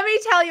 Let me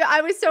tell you,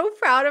 I was so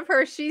proud of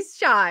her. She's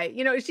shy.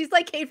 She's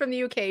like Kate from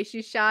the UK.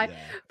 She's shy,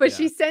 but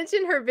she sent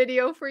in her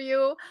video for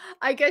you.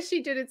 I guess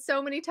she did it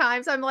so many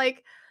times. I'm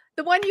like,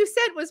 the one you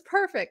said was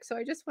perfect. So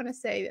I just want to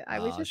say that I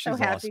was just so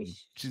happy. Awesome.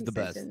 She's the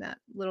best. In that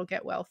little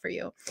get well for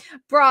you.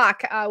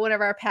 Brock, one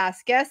of our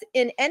past guests,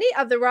 in any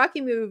of the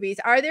Rocky movies,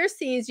 are there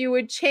scenes you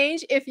would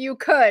change if you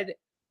could?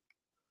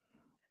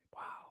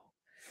 Wow.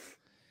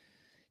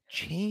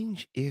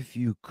 Change if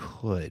you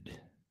could.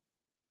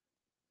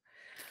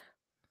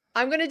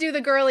 I'm going to do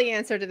the girly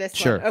answer to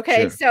this one.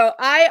 Okay. Sure.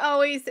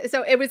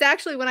 So it was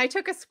actually when I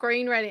took a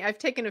screenwriting, I've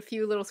taken a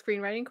few little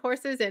screenwriting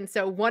courses. And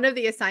so one of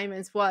the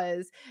assignments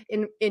was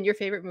in your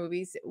favorite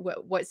movies,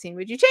 what scene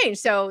would you change?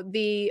 So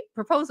the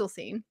proposal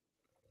scene,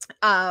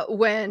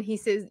 when he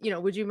says,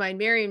 would you mind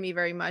marrying me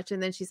very much?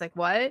 And then she's like,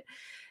 what?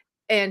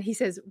 And he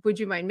says, would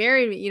you mind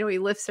marrying me? He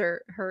lifts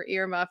her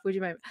earmuff. Would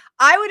you mind?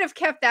 I would have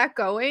kept that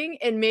going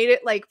and made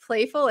it like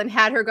playful and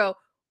had her go,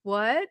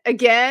 what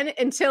again,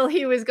 until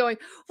he was going,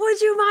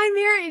 would you mind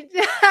marrying?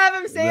 Have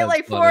him say it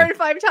like 4 and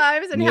 5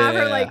 times and have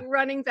her like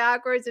running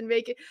backwards and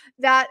make it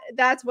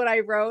that's what I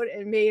wrote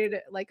and made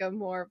it like a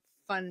more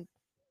fun.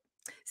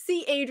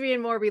 See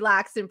Adrian more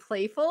relaxed and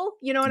playful.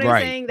 You know what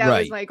I'm saying? That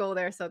was my goal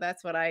there. So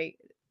that's my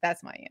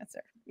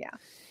answer. Yeah.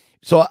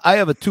 So I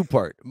have a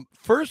 2-part.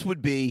 First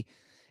would be,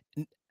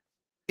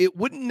 it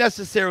wouldn't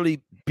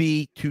necessarily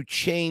be to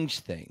change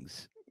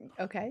things.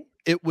 Okay.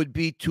 It would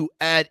be to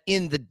add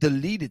in the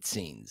deleted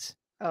scenes.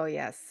 Oh,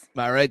 yes.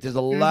 All right. There's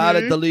a lot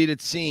of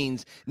deleted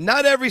scenes.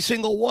 Not every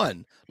single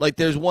one. Like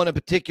there's one in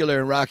particular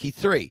in Rocky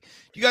 3.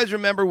 Do you guys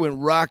remember when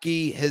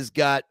Rocky has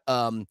got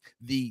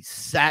the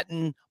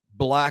satin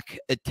black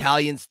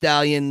Italian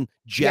stallion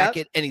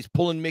jacket and he's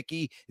pulling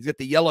Mickey? He's got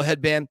the yellow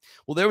headband.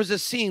 Well, there was a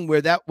scene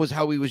where that was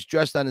how he was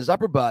dressed on his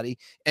upper body.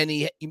 And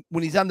he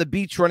when he's on the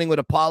beach running with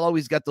Apollo,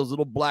 he's got those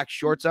little black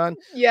shorts on.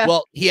 Yeah.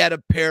 Well, he had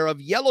a pair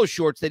of yellow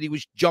shorts that he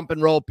was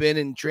jumping rope in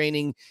and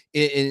training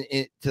in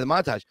to the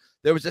montage.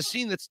 There was a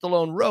scene that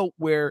Stallone wrote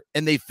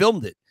and they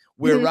filmed it,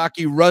 where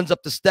Rocky runs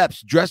up the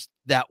steps dressed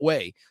that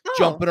way,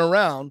 jumping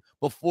around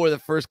before the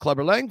first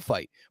Clubber Lang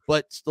fight.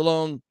 But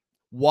Stallone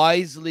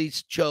wisely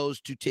chose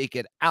to take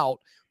it out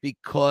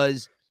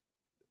because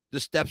the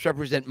steps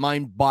represent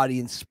mind, body,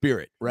 and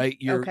spirit, right?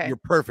 Your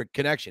perfect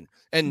connection.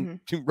 And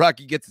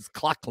Rocky gets his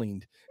clock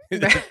cleaned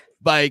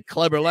by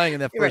Clubber Lang in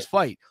that first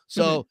fight.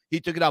 So he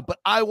took it out. But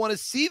I want to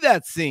see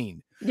that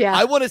scene. Yeah.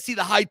 I want to see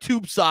the high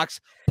tube socks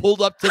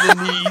pulled up to the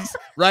knees,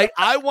 right?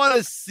 I want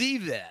to see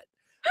that.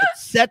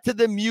 It's set to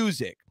the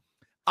music.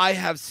 I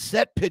have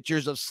set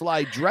pictures of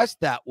Sly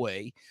dressed that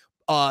way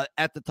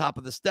at the top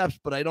of the steps,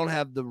 but I don't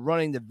have the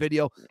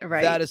video.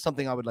 Right. That is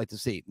something I would like to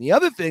see. The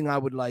other thing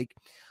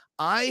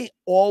I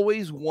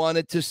always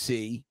wanted to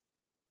see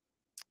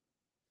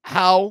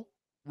how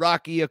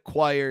Rocky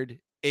acquired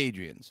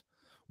Adrian's,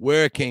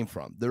 where it came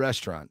from, the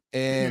restaurant.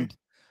 And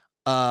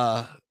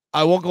I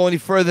won't go any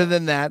further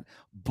than that,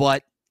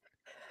 but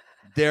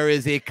there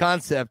is a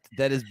concept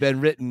that has been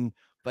written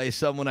by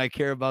someone I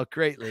care about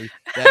greatly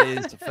that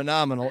is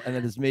phenomenal, and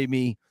it has made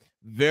me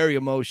very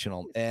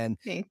emotional. And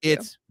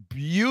it's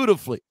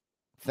beautifully.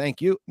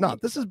 Thank you. No,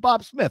 this is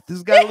Bob Smith.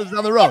 This guy lives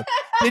down the road.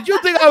 Did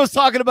you think I was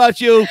talking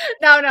about you?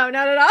 No, not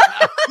at all.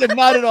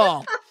 Not at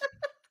all.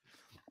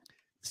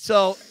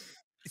 So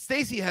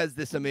Stacy has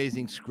this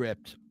amazing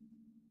script.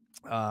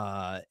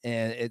 And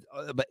it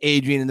about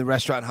Adrian in the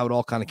restaurant, how it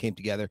all kind of came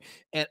together.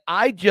 And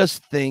I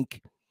just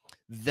think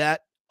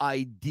that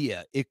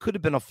idea, it could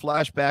have been a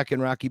flashback in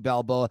Rocky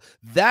Balboa.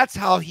 That's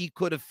how he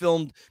could have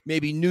filmed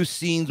maybe new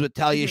scenes with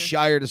Talia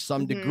Shire to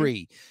some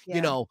degree. Yeah.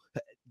 You know,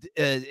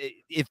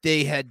 if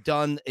they had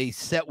done a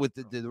set with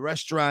the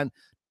restaurant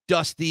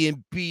dusty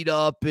and beat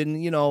up,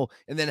 and and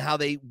then how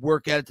they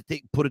work at it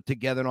to put it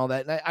together and all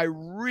that. And I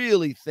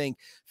really think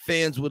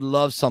fans would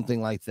love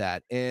something like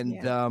that.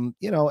 And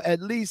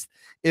at least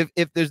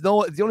if there's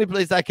the only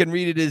place I can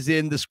read it is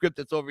in the script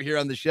that's over here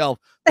on the shelf,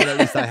 but at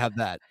least I have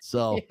that.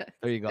 So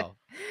there you go.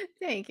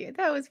 Thank you.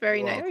 That was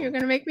very nice. You're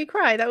going to make me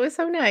cry. That was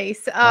so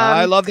nice.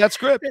 I love that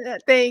script.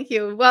 Thank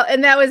you. Well,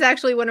 and that was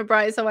actually one of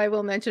Brian, so I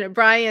will mention it.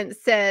 Brian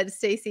said,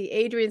 Stacy,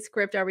 Adrian's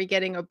script, are we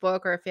getting a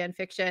book or a fan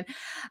fiction?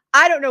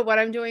 I don't know what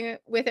I'm doing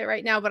with it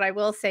right now, but I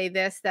will say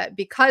this, that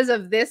because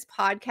of this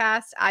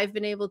podcast, I've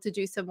been able to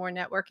do some more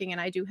networking, and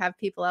I do have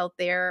people out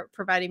there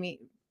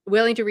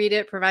willing to read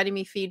it, providing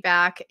me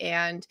feedback.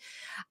 And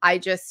I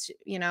just,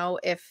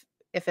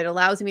 if it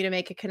allows me to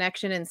make a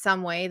connection in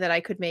some way that I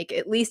could make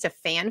at least a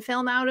fan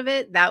film out of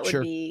it, that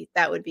would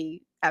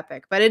be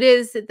epic. But it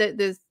is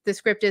the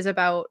script is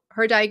about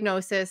her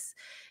diagnosis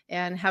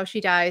and how she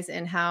dies,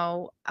 and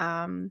how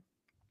Rocky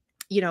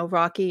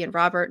and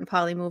Robert and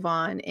Polly move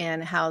on,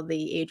 and how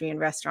the Adrian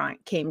restaurant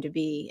came to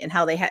be, and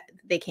how they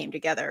came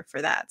together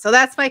for that. So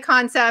that's my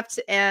concept,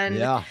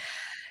 and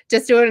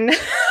just doing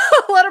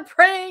a lot of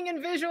praying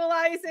and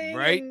visualizing,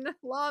 and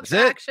law of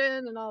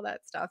action and all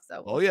that stuff.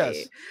 So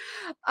see.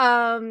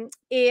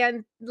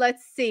 And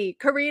let's see,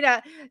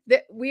 Karina,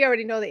 we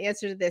already know the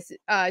answer to this.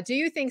 Do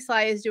you think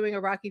Sly is doing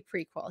a Rocky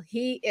prequel?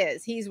 He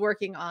is. He's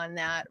working on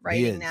that,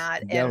 writing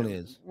that,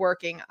 and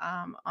working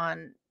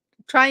on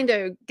trying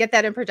to get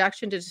that in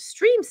production to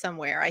stream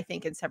somewhere, I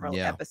think, in several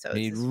episodes.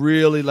 He'd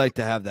really like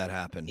to have that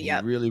happen. He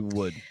really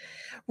would.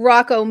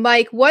 Rocco,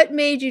 Mike, what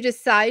made you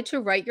decide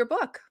to write your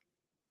book?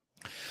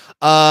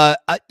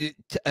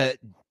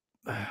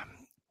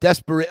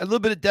 Desperate, a little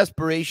bit of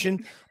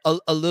desperation,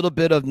 a little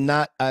bit of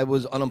I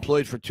was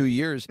unemployed for 2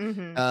 years.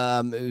 It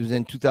was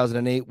in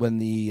 2008 when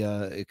the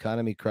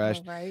economy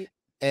crashed.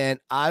 And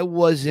I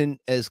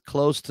wasn't as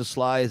close to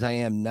Sly as I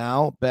am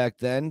now back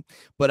then,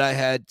 but I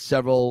had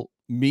several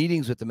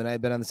meetings with him, and I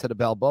had been on the set of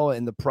Balboa.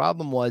 And the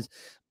problem was,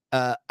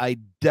 I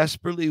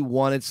desperately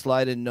wanted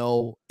Sly to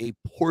know a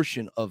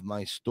portion of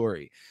my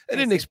story. I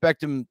didn't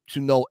expect him to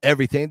know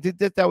everything.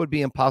 That would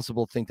be an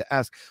impossible thing to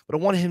ask, but I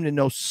wanted him to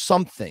know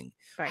something,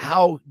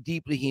 how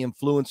deeply he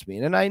influenced me.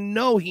 And I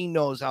know he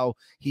knows how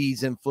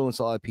he's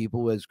influenced a lot of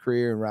people with his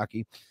career in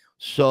Rocky.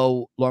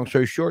 So long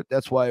story short,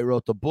 that's why I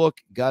wrote the book,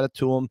 got it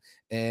to him.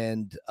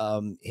 And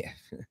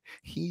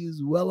he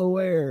is well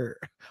aware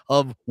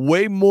of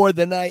way more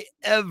than I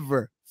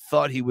ever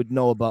thought he would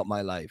know about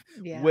my life.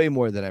 Way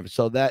more than ever.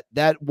 So that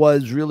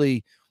was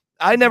really,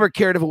 I never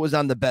cared if it was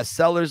on the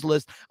bestsellers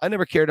list. I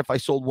never cared if I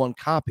sold one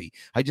copy.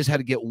 I just had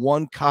to get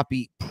one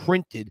copy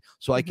printed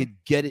so I could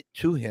get it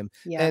to him.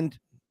 And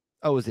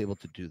I was able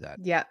to do that.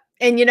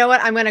 And you know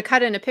what? I'm going to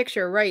cut in a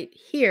picture right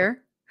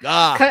here.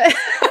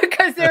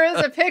 Because there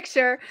is a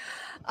picture.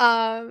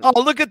 Oh,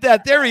 look at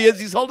that. There he is.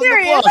 He's holding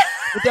the book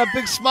with that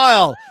big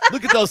smile.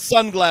 Look at those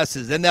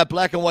sunglasses and that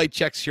black and white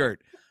check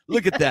shirt.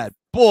 Look at that.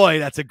 Boy,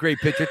 that's a great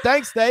picture.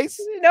 Thanks, Stace.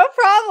 No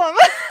problem.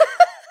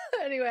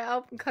 Anyway,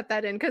 I'll cut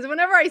that in, because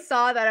whenever I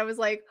saw that, I was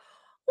like,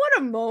 what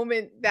a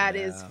moment that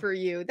is for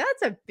you.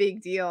 That's a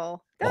big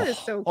deal. That is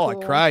so cool. Oh, I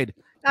cried.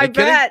 I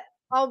bet.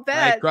 I'll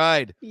bet. I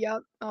cried.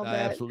 Yep, I'll bet. I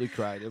absolutely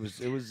cried. It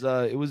was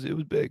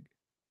big.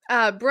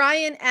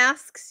 Brian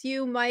asks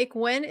you, Mike,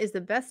 when is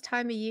the best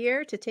time of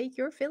year to take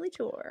your Philly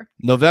tour?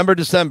 November,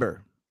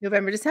 December.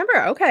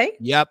 Okay.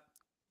 Yep.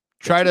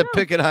 Try to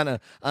pick it on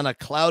a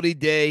cloudy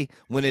day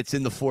when it's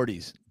in the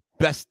 40s.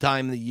 Best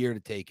time of the year to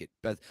take it.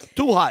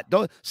 Too hot.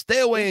 Don't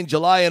stay away in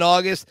July and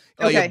August.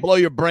 You blow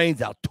your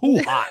brains out. Too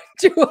hot.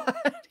 Too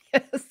hot.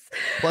 Yes.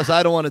 Plus,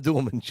 I don't want to do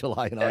them in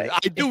July and August.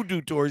 I do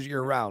tours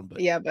year round,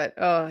 but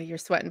you're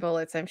sweating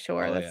bullets, I'm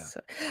sure.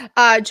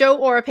 Joe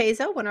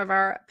Oropeza, one of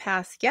our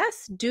past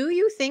guests. Do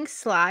you think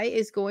Sly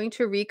is going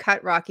to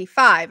recut Rocky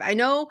 5? I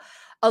know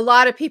a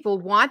lot of people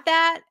want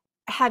that.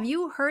 Have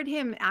you heard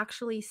him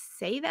actually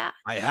say that?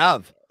 I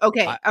have.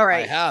 Okay. All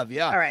right. I have.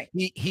 Yeah. All right.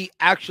 He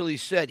actually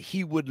said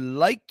he would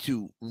like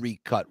to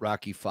recut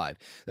Rocky 5.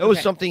 That was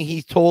something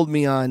he told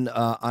me on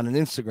an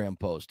Instagram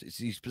post.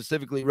 He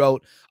specifically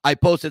wrote, I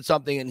posted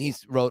something and he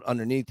wrote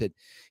underneath it,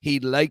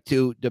 he'd like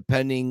to,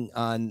 depending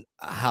on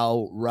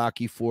how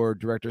Rocky 4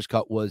 director's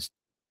cut was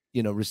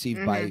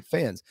received by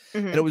fans.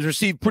 And it was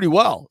received pretty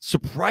well,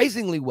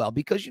 surprisingly well,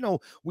 because,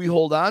 we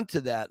hold on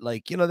to that.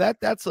 Like,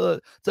 it's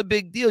a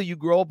big deal. You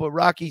grow up with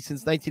Rocky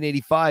since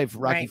 1985,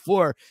 Rocky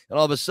IV, and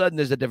all of a sudden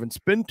there's a different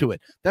spin to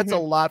it. That's a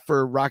lot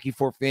for Rocky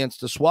IV fans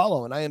to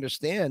swallow. And I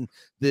understand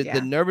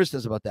the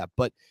nervousness about that,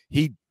 but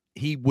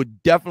he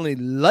would definitely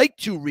like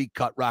to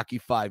recut Rocky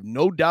V,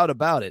 no doubt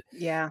about it.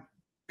 Yeah.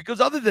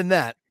 Because other than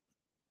that,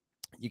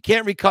 you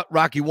can't recut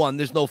Rocky I.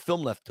 There's no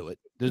film left to it.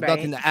 There's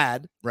nothing to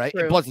add, right?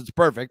 And plus, it's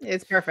perfect.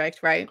 It's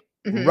perfect, right?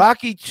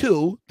 Rocky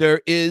II,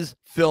 there is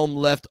film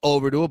left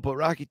over to it, but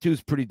Rocky II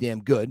is pretty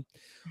damn good.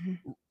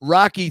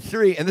 Rocky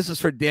III, and this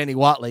is for Danny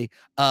Watley.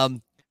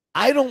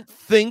 I don't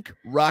think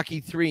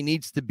Rocky III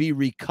needs to be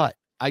recut.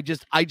 I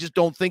just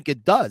don't think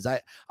it does. I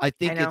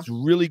think it's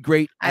really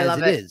great as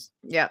it is.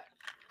 Yeah.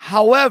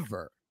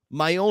 However,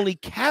 my only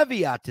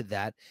caveat to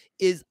that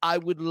is I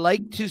would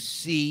like to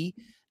see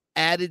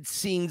added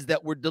scenes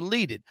that were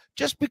deleted,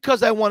 just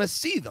because I want to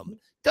see them.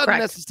 Doesn't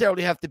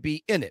necessarily have to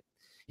be in it.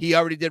 He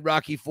already did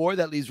Rocky IV,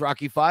 that leaves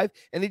Rocky V,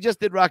 and he just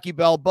did Rocky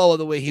Balboa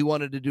the way he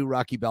wanted to do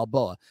Rocky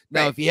Balboa.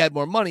 Now, if he had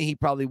more money, he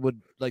probably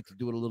would like to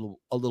do it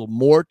a little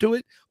more to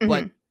it,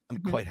 but I'm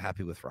quite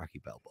happy with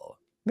Rocky Balboa.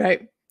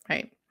 Right.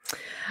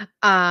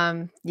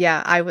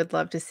 Yeah, I would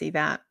love to see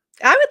that.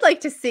 I would like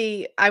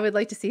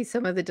to see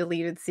some of the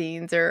deleted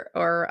scenes or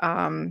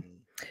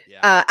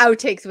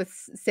outtakes with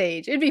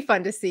Sage. It'd be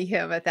fun to see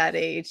him at that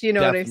age. You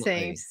know what I'm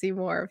saying? To see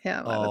more of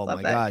him. I would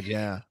love that. God,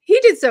 yeah. He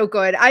did so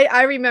good.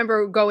 I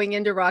remember going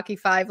into Rocky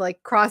V,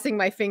 like crossing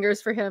my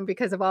fingers for him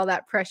because of all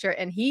that pressure.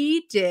 And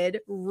he did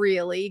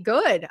really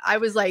good. I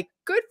was like,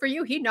 good for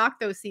you. He knocked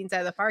those scenes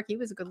out of the park. He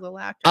was a good little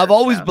actor. I've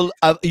always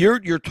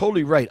you're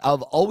totally right.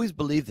 I've always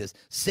believed this.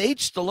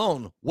 Sage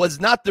Stallone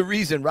was not the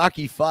reason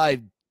Rocky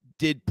V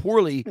did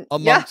poorly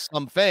amongst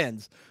some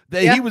fans.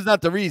 He was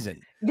not the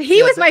reason.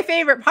 He was my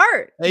favorite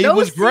part.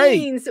 Those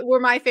scenes were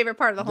my favorite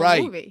part of the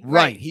whole movie.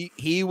 Right.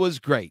 He was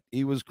great.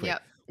 He was great.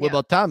 What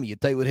about Tommy? You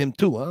tight with him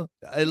too, huh?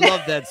 I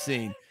love that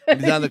scene.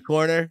 He's on the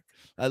corner.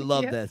 I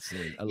love that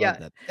scene. I love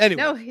that.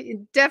 Anyway.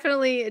 No,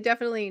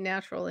 definitely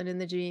natural and in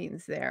the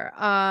genes there.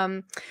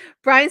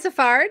 Brian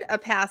Safard, a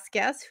past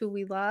guest who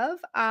we love.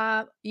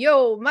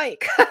 Yo,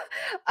 Mike,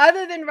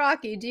 other than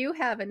Rocky, do you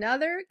have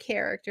another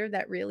character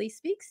that really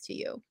speaks to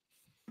you?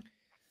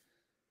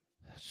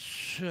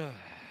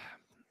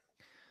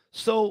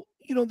 So,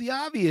 the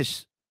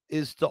obvious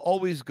is to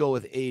always go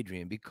with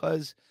Adrian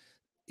because,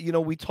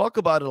 we talk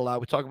about it a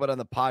lot. We talk about it on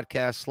the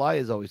podcast. Sly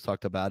has always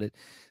talked about it.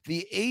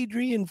 The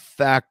Adrian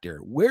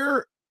factor,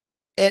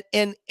 I'm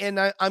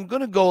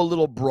going to go a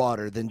little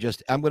broader than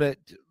just, I'm going to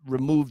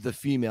remove the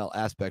female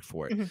aspect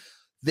for it.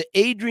 The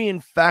Adrian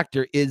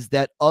factor is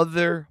that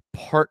other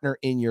partner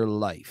in your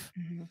life,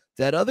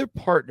 that other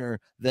partner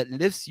that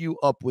lifts you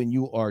up when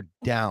you are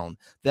down,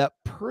 that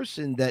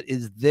person that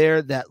is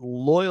there, that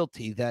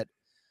loyalty, that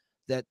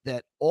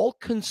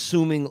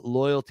all-consuming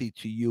loyalty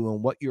to you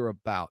and what you're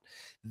about.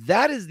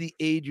 That is the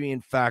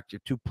Adrian factor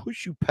to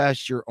push you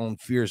past your own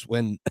fears.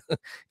 When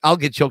I'll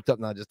get choked up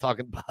now just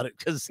talking about it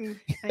because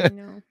I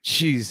know.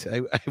 Jeez,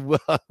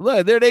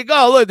 look, there they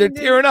go. Look, they're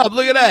tearing up.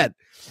 Look at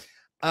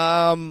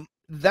that.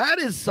 That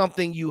is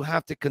something you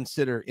have to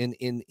consider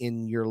in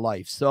your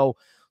life. So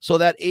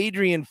that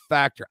Adrian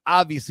factor.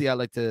 Obviously, I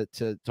like to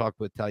talk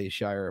with Talia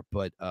Shire,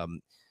 but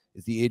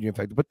is the Adrian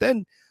factor. But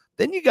then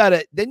you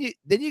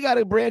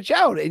gotta branch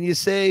out and you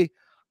say,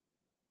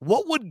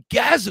 what would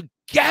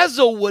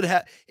Gazzo would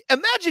have?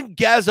 Imagine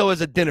Gazzo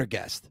as a dinner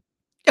guest.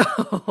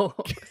 Oh,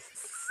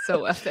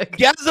 so epic.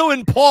 Gazzo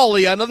and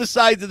Paulie on other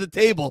sides of the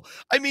table.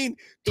 I mean,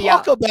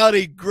 talk about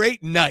a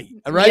great night,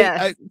 right?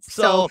 Yes,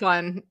 so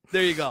fun.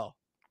 There you go.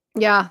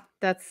 Yeah,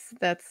 that's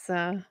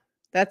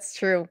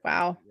true.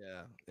 Wow.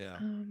 Yeah.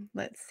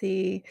 Let's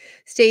see.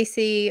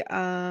 Stacy.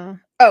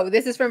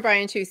 This is from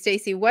Brian too.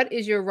 Stacy, what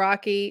is your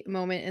Rocky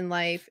moment in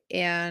life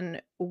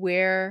and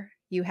where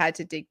you had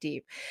to dig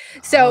deep?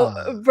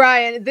 So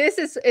Brian,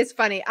 it's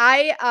funny.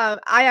 I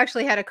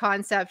actually had a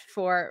concept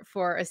for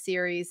a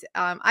series.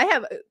 I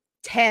have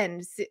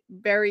 10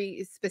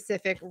 very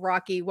specific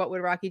Rocky, what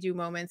would Rocky do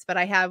moments, but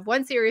I have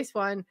one serious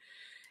one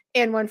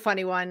and one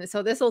funny one.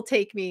 So this will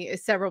take me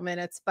several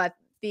minutes, but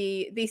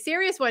the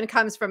serious one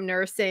comes from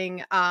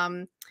nursing.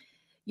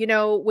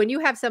 When you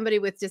have somebody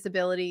with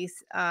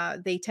disabilities,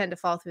 they tend to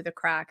fall through the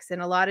cracks.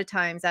 And a lot of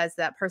times as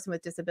that person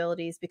with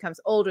disabilities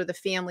becomes older, the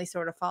family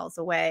sort of falls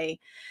away.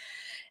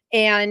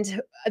 And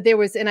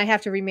I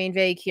have to remain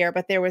vague here,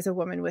 but there was a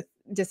woman with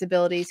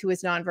disabilities who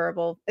was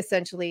nonverbal,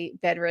 essentially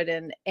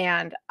bedridden.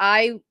 And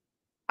I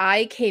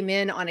came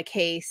in on a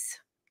case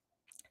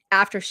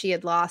after she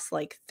had lost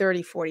like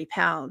 30, 40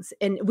 pounds.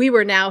 And we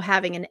were now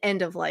having an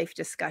end of life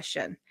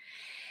discussion.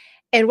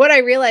 And what I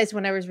realized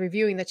when I was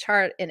reviewing the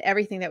chart and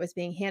everything that was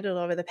being handled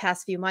over the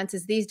past few months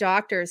is these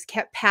doctors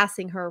kept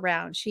passing her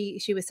around.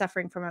 She was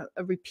suffering from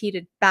a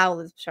repeated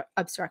bowel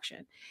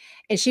obstruction.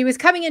 And she was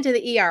coming into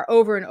the ER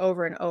over and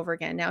over and over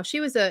again. Now, she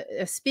was a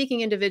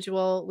speaking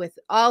individual with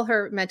all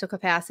her mental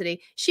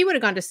capacity. She would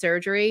have gone to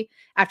surgery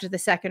after the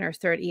second or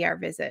third ER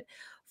visit.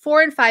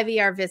 4 and 5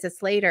 ER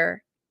visits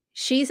later,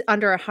 she's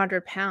under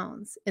 100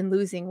 pounds and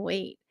losing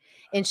weight,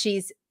 and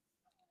she's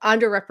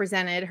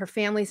underrepresented. Her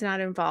family's not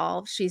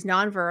involved. She's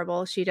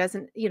nonverbal. She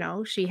doesn't,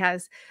 she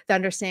has the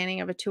understanding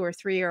of a 2 or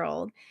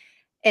 3-year-old.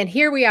 And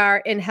here we are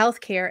in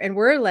healthcare, and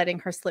we're letting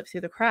her slip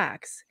through the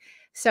cracks.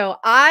 So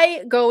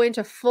I go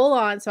into full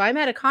on. So I'm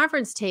at a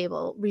conference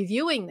table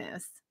reviewing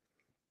this.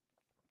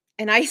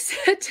 And I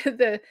said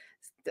to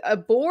a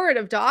board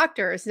of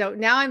doctors, so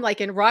now I'm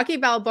like in Rocky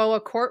Balboa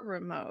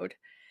courtroom mode.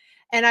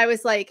 And I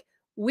was like,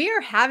 we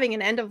are having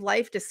an end of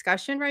life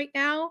discussion right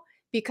now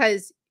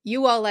because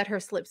you all let her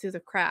slip through the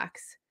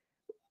cracks.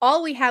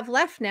 All we have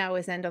left now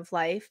is end of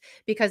life,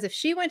 because if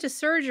she went to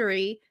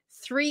surgery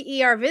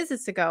 3 ER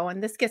visits ago,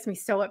 and this gets me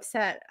so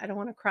upset, I don't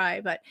want to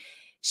cry, but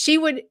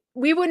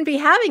we wouldn't be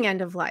having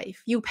end of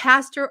life. You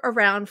passed her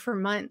around for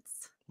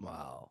months.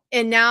 Wow.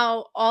 And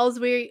now all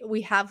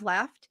we have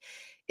left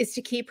is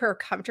to keep her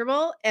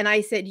comfortable. And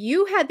I said,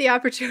 you had the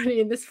opportunity,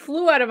 and this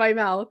flew out of my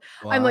mouth.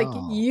 Wow. I'm like,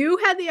 you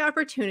had the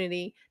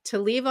opportunity to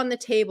leave on the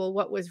table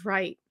what was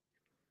right.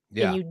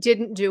 Yeah. And you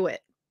didn't do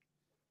it.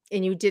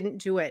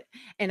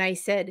 And I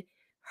said,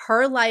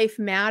 her life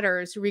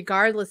matters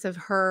regardless of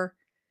her,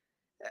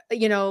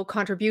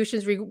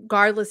 contributions,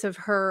 regardless of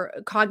her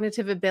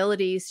cognitive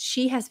abilities.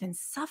 She has been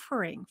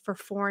suffering for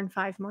 4 and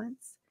 5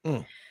 months.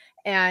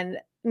 And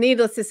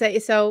needless to say,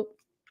 so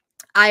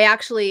I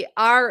actually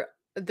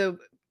the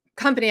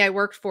company I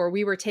worked for,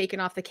 we were taken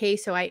off the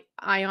case. So I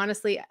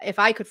honestly, if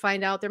I could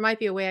find out, there might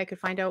be a way I could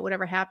find out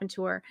whatever happened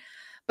to her.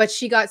 But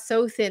she got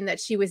so thin that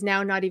she was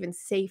now not even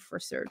safe for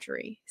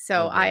surgery.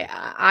 So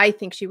I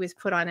think she was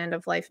put on end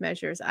of life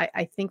measures.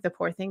 I think the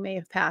poor thing may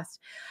have passed.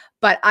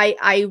 But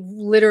I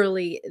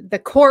literally, the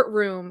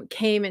courtroom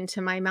came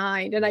into my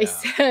mind, and I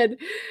said,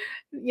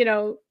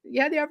 you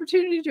had the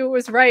opportunity to do what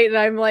was right. And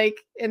I'm like,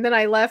 and then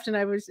I left, and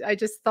I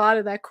just thought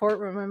of that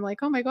courtroom. I'm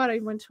like, oh my God, I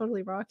went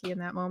totally Rocky in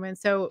that moment.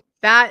 So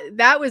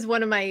that was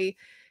one of my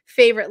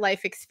favorite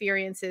life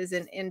experiences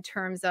in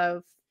terms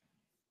of,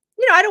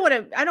 I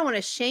don't want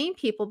to shame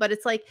people, but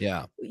it's like,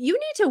 you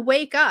need to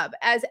wake up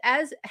as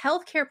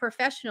healthcare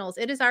professionals.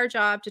 It is our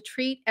job to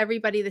treat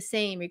everybody the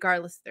same,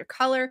 regardless of their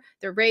color,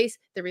 their race,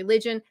 their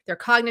religion, their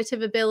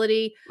cognitive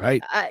ability.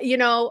 Right.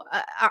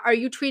 Are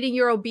you treating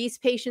your obese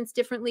patients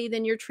differently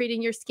than you're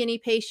treating your skinny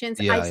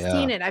patients? I've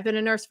seen it. I've been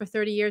a nurse for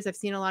 30 years. I've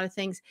seen a lot of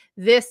things.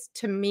 This,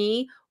 to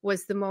me,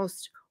 was the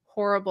most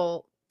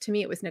horrible. To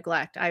me, it was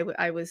neglect.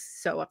 I was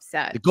so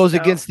upset. It goes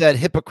against that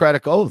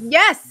Hippocratic oath.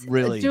 Yes.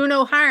 Really. Do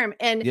no harm.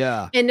 And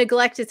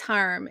neglect is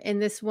harm.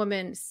 And this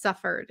woman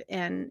suffered,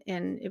 and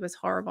it was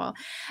horrible.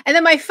 And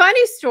then my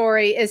funny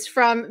story is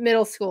from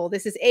middle school.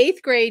 This is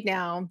 8th grade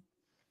now.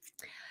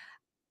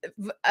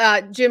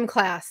 Gym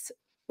class.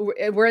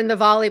 We're in the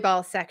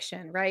volleyball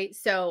section, right?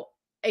 So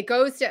it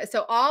goes to,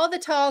 so all the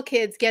tall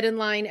kids get in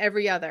line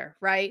every other,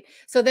 right?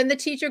 So then the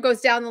teacher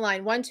goes down the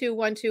line, 1, 2,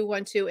 1, 2,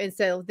 1, 2. And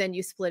so then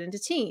you split into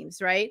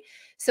teams, right?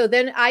 So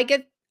then I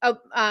get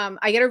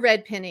a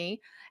red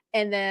penny,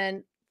 and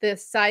then the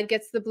side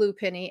gets the blue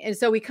penny. And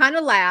so we kind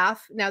of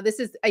laugh. Now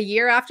this is a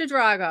year after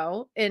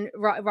Drago, and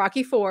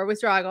Rocky 4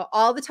 was Drago.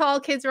 All the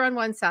tall kids are on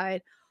one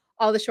side.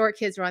 All the short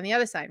kids are on the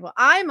other side. Well,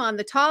 I'm on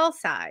the tall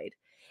side.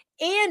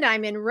 And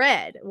I'm in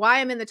red.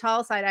 Why I'm in the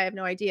tall side, I have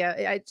no idea.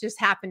 It just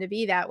happened to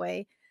be that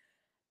way.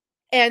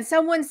 And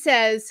someone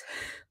says,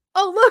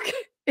 oh, look,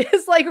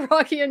 it's like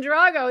Rocky and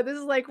Drago. This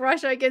is like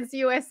Russia against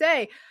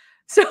USA.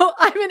 So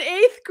I'm in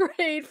 8th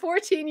grade,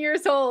 14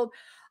 years old.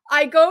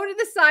 I go to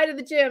the side of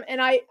the gym, and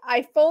I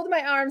fold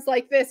my arms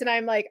like this, and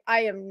I'm like,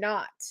 I am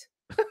not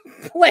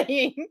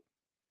playing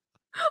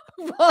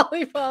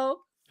volleyball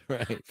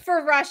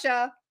for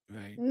Russia.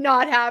 Right.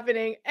 Not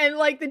happening. And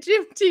like the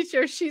gym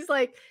teacher, she's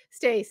like,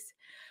 Stace,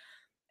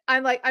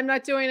 I'm like, I'm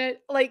not doing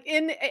it. Like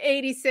in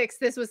 86,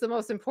 this was the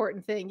most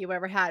important thing you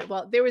ever had.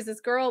 Well, there was this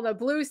girl on the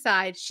blue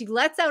side. She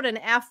lets out an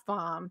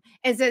F-bomb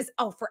and says,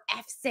 oh, for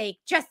F's sake,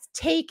 just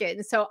take it.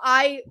 And so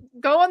I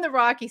go on the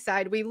Rocky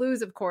side. We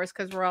lose, of course,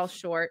 because we're all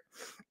short.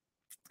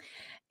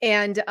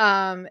 And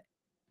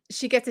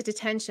she gets a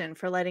detention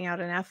for letting out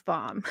an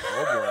F-bomb.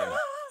 Oh, boy.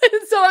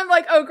 So I'm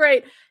like, oh,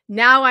 great.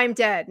 Now I'm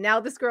dead.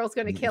 Now this girl's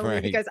going to kill me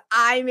because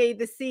I made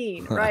the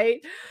scene,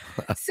 right?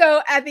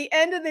 So at the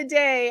end of the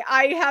day,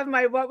 I have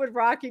my what would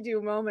Rocky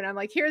do moment. I'm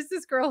like, here's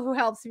this girl who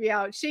helps me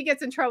out. She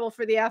gets in trouble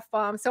for the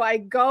F-bomb. So I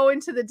go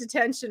into the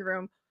detention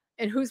room,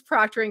 and who's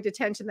proctoring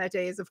detention that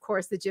day is, of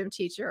course, the gym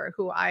teacher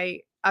who I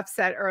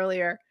upset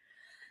earlier.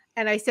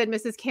 And I said,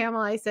 Mrs.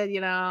 Camel, I said,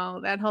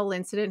 that whole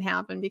incident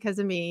happened because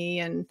of me.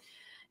 And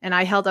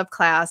I held up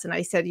class, and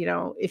I said,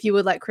 if you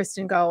would let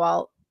Kristen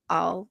go,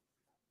 I'll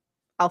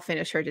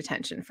finish her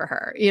detention for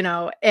her,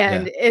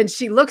 and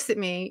she looks at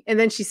me, and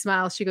then she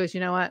smiles. She goes, you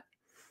know what?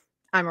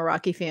 I'm a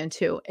Rocky fan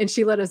too. And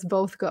she let us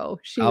both go.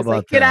 She was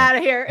like, get out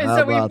of here. And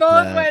so we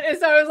both went. And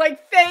so I was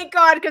like, thank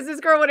God, because this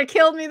girl would have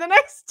killed me the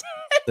next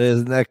day.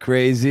 Isn't that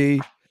crazy?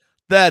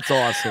 That's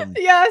awesome.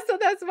 Yeah. So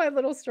that's my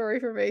little story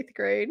from 8th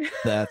grade.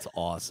 That's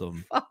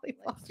awesome.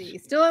 Volleyball.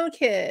 Still a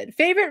kid.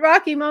 Favorite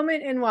Rocky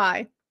moment and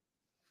why?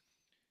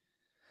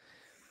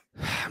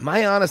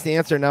 My honest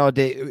answer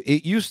nowadays,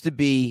 it used to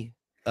be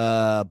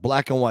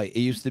black and white. It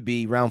used to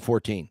be round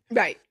 14.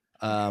 Right.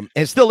 And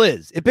it still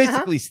is. It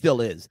basically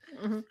still is.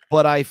 Mm-hmm.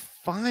 But I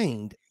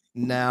find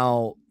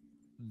now,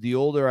 the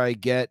older I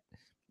get,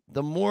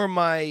 the more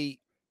my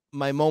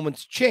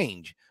moments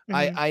change.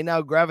 Mm-hmm. I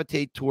now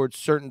gravitate towards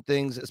certain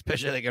things,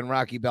 especially like in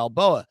Rocky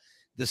Balboa,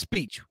 the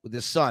speech with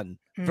his son,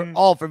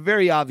 for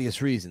very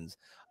obvious reasons.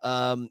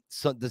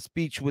 So the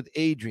speech with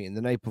Adrian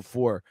the night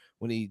before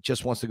when he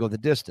just wants to go the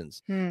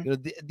distance. You know,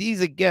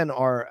 these again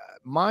are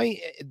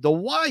the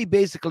why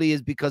basically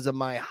is because of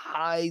my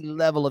high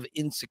level of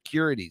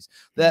insecurities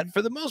that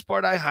for the most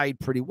part I hide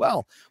pretty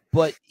well.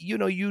 But you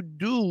know, you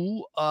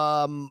do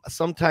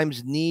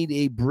sometimes need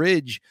a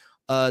bridge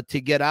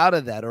to get out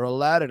of that, or a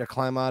ladder to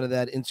climb out of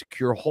that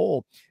insecure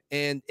hole.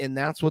 And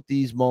that's what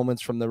these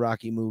moments from the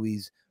Rocky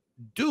movies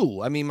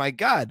do. I mean, my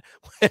God,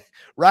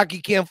 Rocky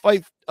can't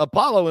fight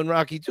Apollo in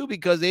Rocky 2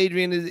 because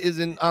Adrian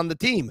isn't on the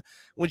team.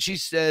 When she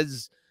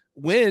says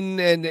win,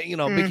 and you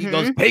know, Mickey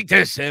goes, take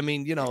this. I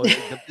mean, you know,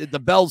 the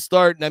bells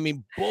start, and I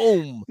mean,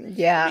 boom.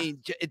 Yeah. I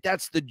mean,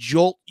 that's the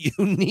jolt you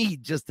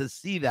need just to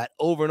see that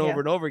over and over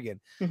and over again.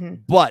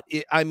 But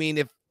I mean,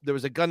 if there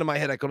was a gun to my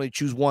head, I could only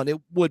choose one, it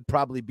would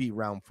probably be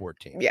round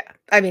 14. Yeah.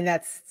 I mean,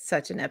 that's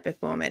such an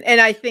epic moment. And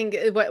I think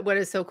what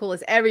is so cool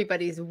is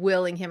everybody's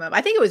willing him up.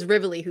 I think it was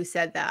Rivoli who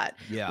said that.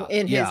 Yeah.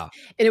 And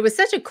it was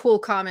such a cool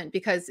comment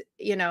because,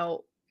 you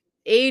know,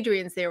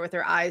 Adrian's there with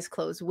her eyes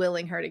closed,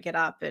 willing her to get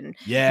up, and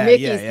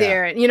Mickey's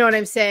there, and you know what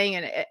I'm saying.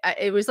 And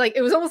it was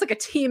almost like a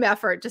team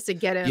effort just to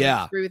get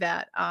him through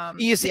that.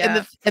 Yes,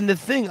 and the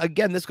thing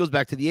again, this goes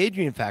back to the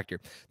Adrian factor.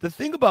 The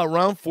thing about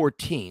round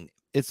 14,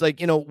 it's like,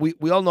 you know,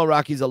 we all know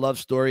Rocky's a love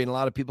story, and a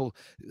lot of people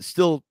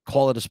still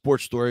call it a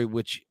sports story,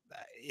 which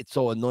it's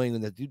so annoying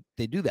that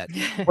they do that.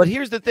 But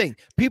here's the thing: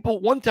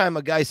 one time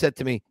a guy said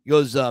to me, he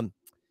goes,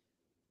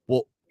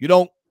 "Well, you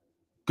don't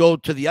go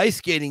to the ice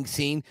skating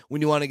scene when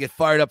you want to get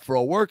fired up for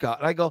a workout."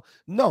 And I go,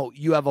 no,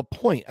 you have a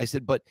point. I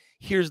said, but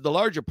here's the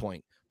larger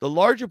point. The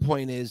larger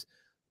point is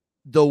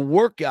the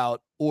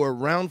workout, or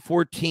round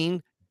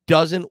 14,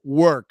 doesn't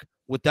work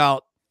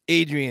without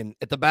Adrian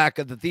at the back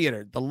of the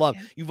theater. The love.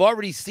 You've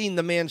already seen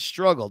the man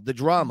struggle, the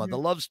drama, the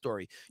love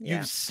story.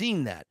 You've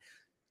seen that.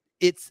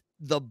 It's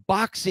the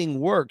boxing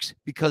works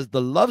because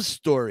the love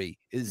story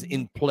is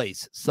in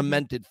place,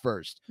 cemented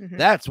first.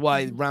 That's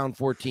why round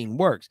 14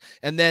 works.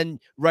 And then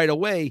right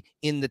away,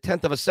 in the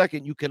 10th of a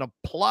second, you can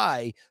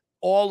apply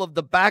all of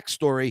the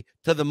backstory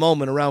to the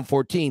moment around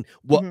 14.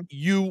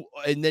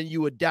 And then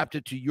you adapt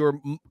it to your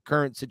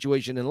current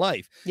situation in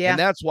life. And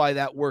that's why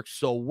that works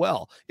so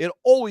well. It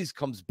always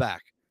comes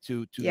back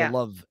to the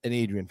love and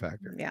Adrian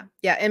factor.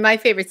 Yeah. And my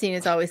favorite scene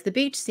is always the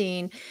beach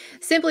scene,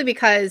 simply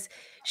because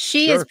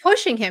she is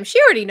pushing him. She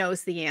already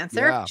knows the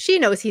answer. She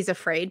knows he's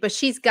afraid, but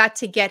she's got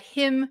to get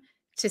him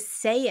to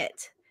say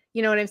it.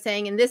 You know what I'm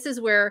saying? And this is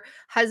where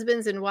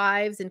husbands and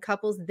wives and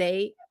couples,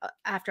 they,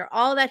 after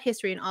all that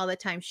history and all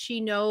that time,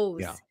 she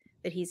knows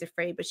that he's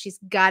afraid, but she's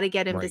got to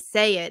get him to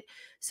say it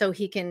so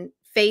he can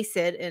face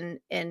it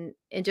and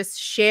just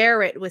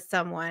share it with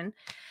someone.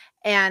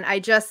 And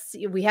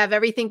we have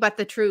everything but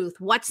the truth.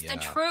 What's the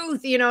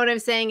truth? You know what I'm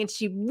saying? And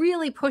she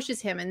really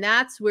pushes him. And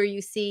that's where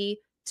you see,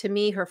 to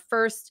me, her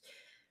first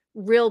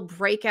real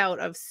breakout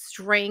of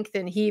strength.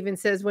 And he even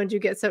says, "When'd you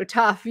get so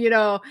tough?" You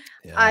know,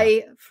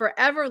 I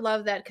forever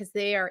love that, because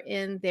they are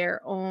in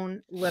their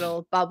own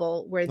little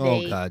bubble where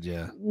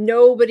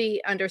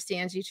nobody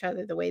understands each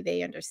other the way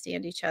they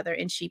understand each other.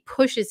 And she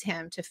pushes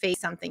him to face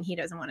something he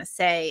doesn't want to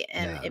say.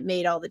 And it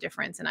made all the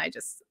difference. And I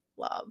just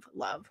love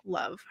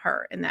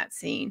her in that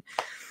scene.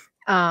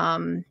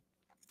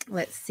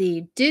 Let's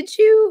see.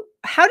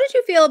 How did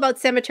you feel about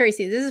cemetery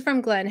scenes? This is from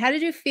Glenn. How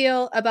did you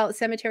feel about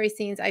cemetery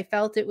scenes? I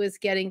felt it was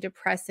getting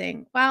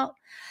depressing. Well,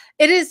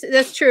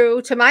 that's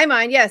true. To my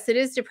mind, yes, it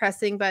is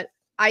depressing, but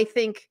I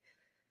think,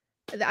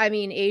 I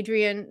mean,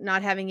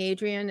 not having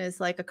Adrian is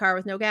like a car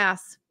with no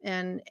gas.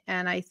 And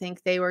I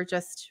think they were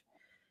just,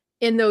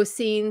 in those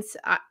scenes,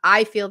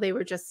 I feel they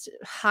were just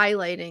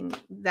highlighting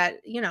that,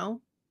 you know,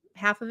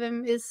 half of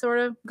him is sort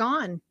of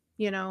gone,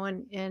 you know,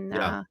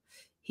 and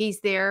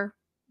he's there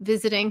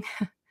visiting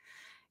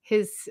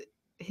his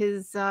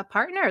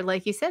partner,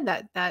 like you said,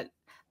 that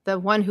the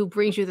one who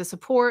brings you the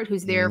support,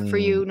 who's there for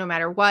you no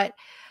matter what.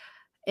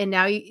 And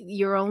now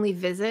your only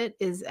visit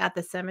is at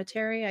the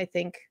cemetery. I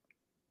don't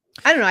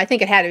know. I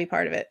think it had to be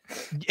part of it.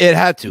 It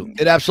had to.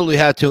 It absolutely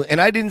had to.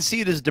 And I didn't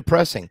see it as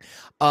depressing.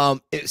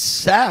 It's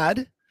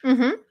sad,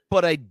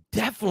 but I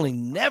definitely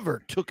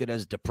never took it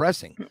as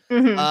depressing.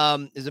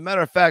 As a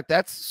matter of fact,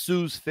 that's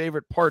Sue's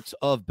favorite parts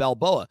of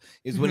Balboa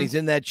is when he's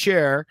in that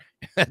chair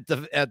at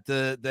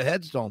the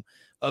headstone,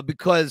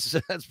 because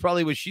that's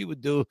probably what she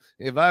would do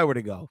if I were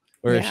to go,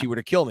 or if she were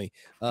to kill me.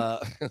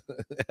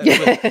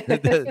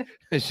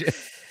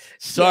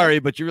 Sorry,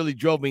 but you really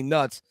drove me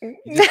nuts. You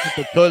just put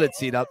the toilet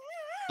seat up.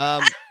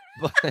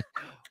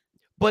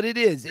 But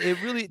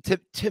it really,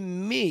 to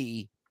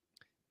me,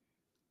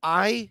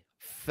 I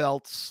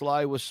felt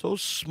Sly was so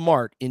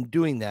smart in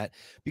doing that,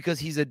 because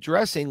he's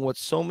addressing what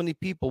so many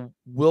people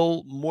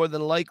will more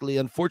than likely,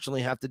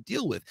 unfortunately, have to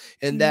deal with,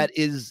 and that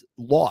is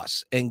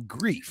loss and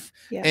grief.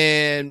 Yeah.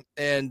 And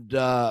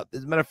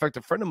as a matter of fact,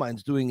 a friend of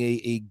mine's doing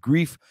a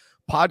grief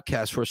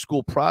podcast for a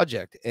school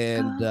project,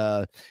 and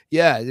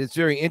yeah, it's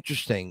very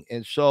interesting.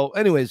 And so,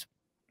 anyways,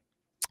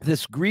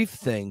 this grief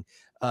thing,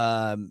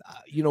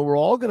 we're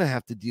all going to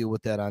have to deal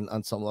with that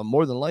on some level,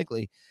 more than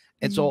likely.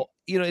 And so,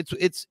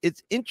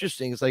 it's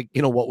interesting. It's like,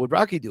 what would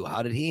Rocky do?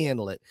 How did he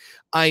handle it?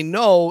 I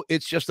know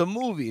it's just a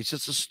movie. It's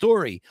just a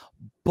story,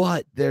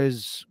 but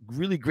there's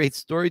really great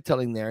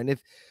storytelling there. And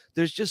if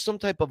there's just some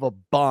type of a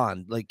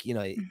bond, like, you're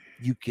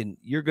going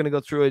to go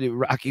through it.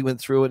 Rocky went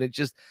through it. It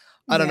just,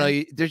 I don't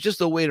know. There's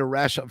just a way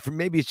to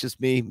maybe it's just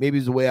me. Maybe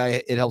it's the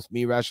way it helps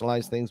me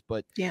rationalize things.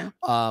 But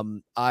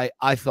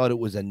I thought it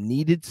was a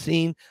needed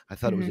scene. I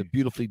thought it was a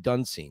beautifully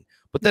done scene.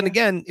 But then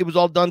again, it was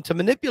all done to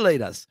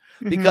manipulate us,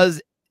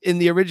 because in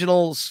the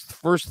original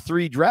first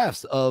 3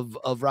 drafts of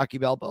Rocky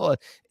Balboa,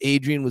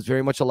 Adrian was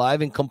very much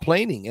alive and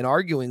complaining and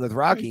arguing with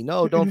Rocky.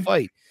 No, don't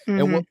fight.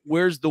 And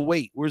where's the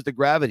weight? Where's the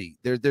gravity?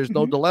 There's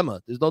no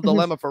dilemma. There's no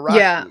dilemma for Rocky.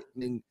 Yeah. I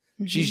mean,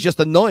 she's just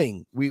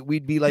annoying.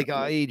 We'd be like,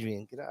 oh,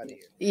 Adrian, get out of here.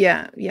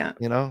 Yeah.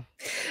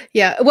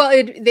 Yeah. Well,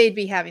 they'd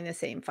be having the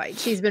same fight.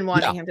 She's been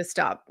wanting him to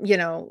stop,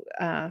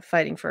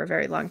 fighting for a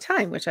very long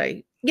time, which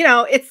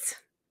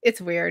it's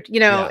weird.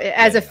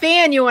 As a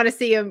fan, you want to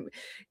see him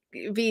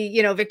be,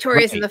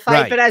 victorious in the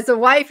fight. But as a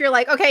wife, you're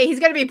like, okay, he's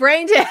going to be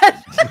brain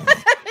dead.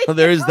 Well,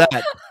 there is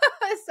that.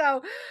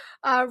 So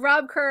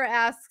Rob Kerr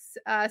asks,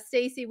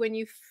 Stacy, when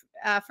you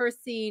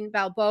first seen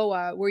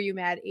Balboa, were you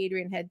mad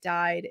Adrian had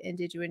died, and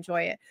did you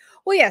enjoy it?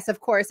 Well, yes,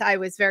 of course, I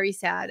was very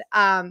sad.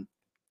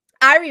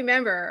 I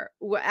remember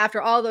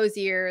after all those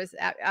years,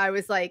 I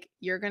was like,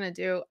 you're going to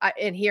do,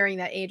 and hearing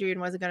that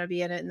Adrian wasn't going to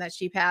be in it and that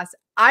she passed,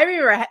 I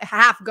remember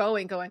half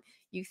going,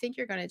 you think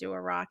you're going to do a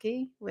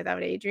Rocky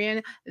without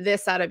Adrian?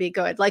 This ought to be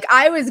good. Like,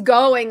 I was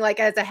going like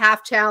as a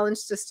half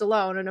challenge to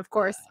Stallone. And of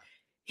course,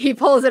 he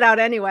pulls it out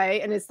anyway.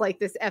 And it's like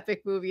this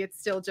epic movie. It's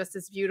still just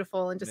as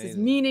beautiful and just as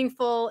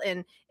meaningful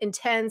and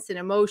intense and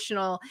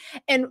emotional.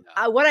 And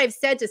what I've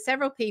said to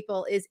several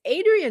people is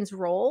Adrian's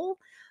role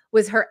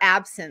was her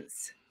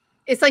absence.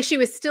 It's like she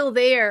was still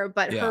there,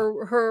 but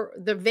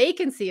the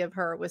vacancy of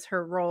her was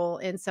her role.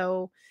 And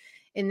so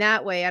in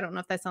that way, I don't know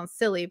if that sounds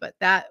silly, but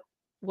that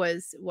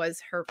was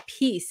her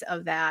piece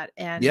of that,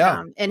 and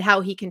and how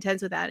he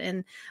contends with that.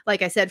 And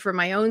like I said, for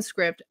my own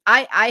script,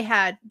 I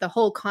had the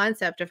whole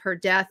concept of her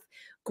death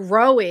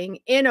growing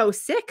in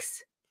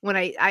 2006 when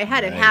I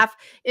had it half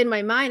in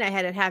my mind. I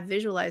had it half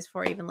visualized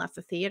before I even left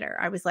the theater.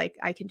 I was like,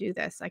 I can do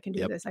this. I can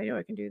do this. I know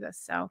I can do this.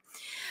 So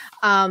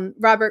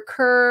Robert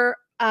Kerr,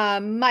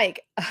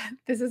 Mike,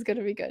 this is going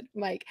to be good.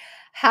 Mike,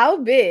 how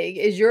big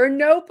is your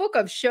notebook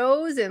of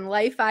shows and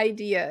life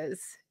ideas?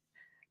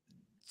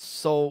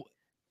 So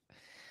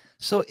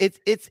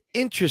it's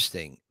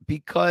interesting,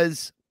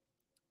 because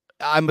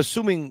I'm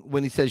assuming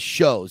when he says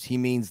shows, he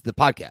means the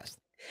podcast.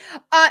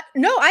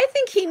 No, I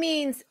think he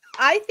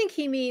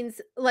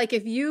means like,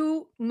 if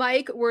you,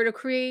 Mike, were to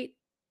create,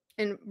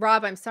 and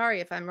Rob, I'm sorry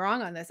if I'm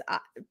wrong on this.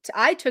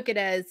 I took it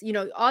as,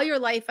 all your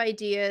life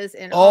ideas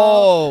and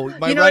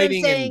my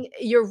writing,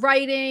 your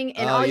writing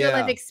and all your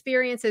life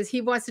experiences. He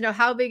wants to know,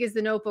 how big is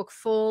the notebook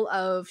full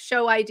of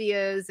show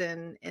ideas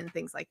and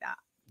things like that.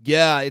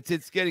 Yeah, it's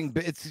just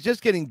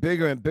getting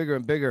bigger and bigger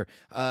and bigger.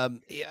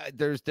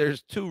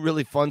 There's 2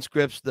 really fun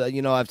scripts that,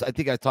 I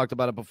think I talked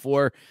about it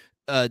before.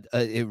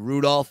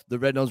 Rudolph, the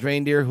red-nosed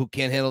reindeer, who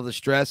can't handle the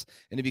stress,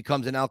 and he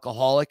becomes an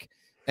alcoholic,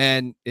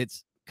 and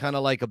it's kind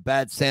of like a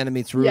bad Santa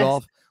meets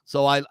Rudolph. Yes.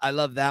 So I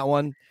love that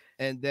one.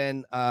 And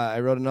then I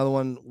wrote another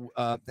one,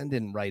 and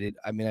didn't write it.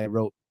 I mean, I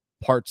wrote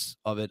parts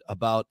of it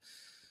about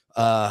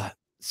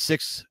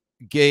 6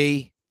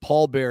 gay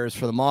pallbearers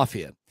for the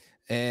mafia.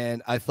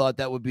 And I thought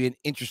that would be an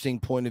interesting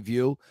point of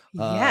view.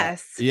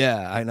 Yes.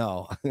 Yeah, I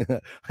know.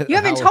 You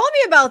haven't told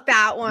me about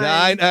that one.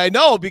 I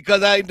know,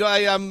 because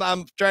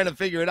I'm trying to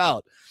figure it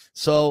out.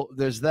 So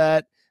there's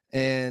that,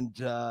 and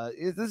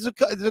there's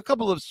a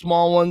couple of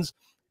small ones.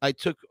 I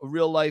took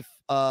real life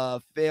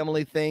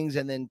family things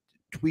and then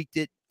tweaked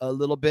it a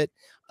little bit.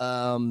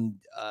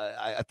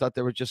 I thought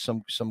there were just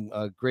some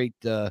great,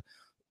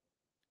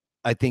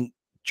 I think,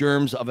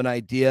 germs of an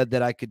idea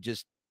that I could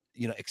just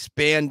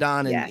expand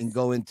on and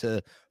go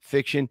into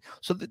fiction.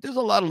 So there's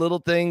a lot of little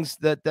things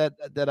that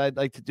I'd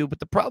like to do, but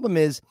the problem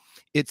is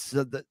it's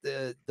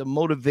the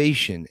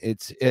motivation.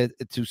 It's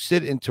to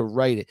sit and to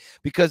write it,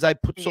 because I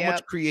put so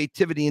much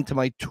creativity into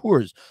my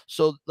tours.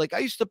 So like, I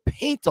used to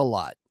paint a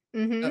lot.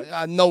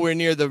 I'm nowhere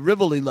near the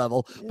Rivoli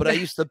level, but I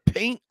used to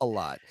paint a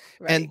lot.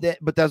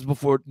 But that's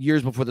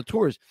years before the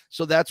tours.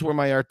 So that's where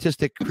my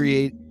artistic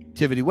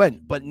creativity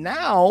went. But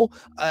now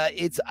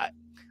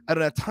I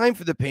don't have time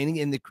for the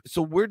painting,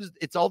 so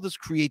it's all this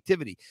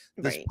creativity.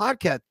 This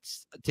podcast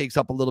takes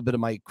up a little bit of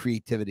my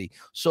creativity.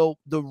 So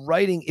the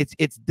writing,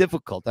 it's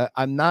difficult.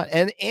 I'm not,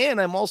 and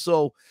I'm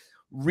also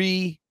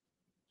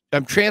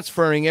I'm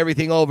transferring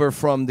everything over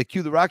from the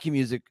Cue the Rocky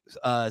Music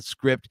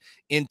script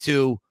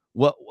into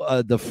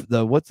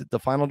what's it, the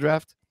Final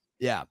Draft?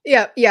 Final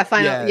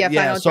So draft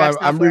I'm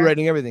software.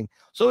 rewriting everything.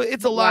 So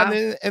it's a lot,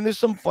 Wow. and there's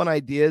some fun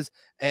ideas.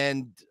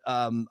 And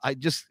I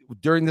just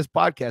during this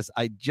podcast,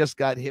 I just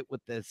got hit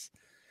with this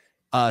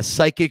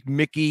psychic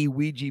Mickey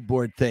Ouija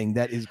board thing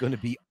that is going to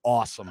be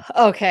awesome.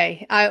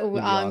 Okay, I'm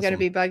going to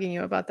be bugging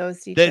you about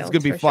those details. That's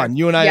going to be fun. Sure.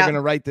 You and I are going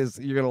to write this.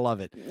 You're going to love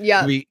it.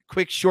 Yeah, be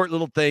quick, short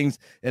little things,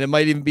 and it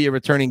might even be a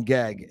returning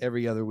gag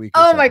every other week.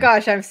 Oh my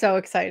gosh, I'm so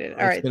excited!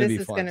 All right, this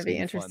is going to be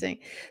interesting.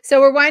 So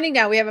we're winding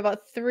down. We have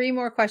about 3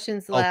 more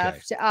questions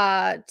left.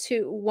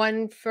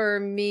 One for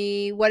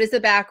me. What is the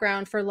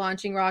background for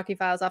launching Rocky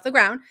Files off the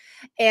ground?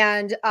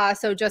 And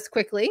so just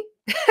quickly.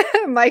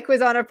 Mike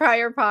was on a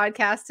prior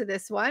podcast to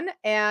this one,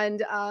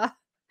 and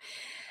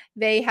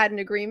they had an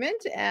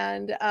agreement,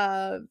 and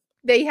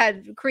they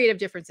had creative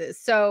differences.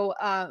 So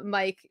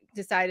Mike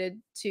decided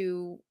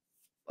to,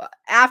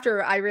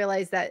 after I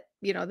realized that,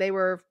 they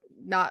were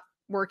not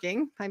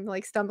working, I'm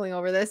like stumbling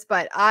over this,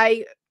 but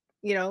I,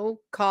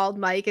 called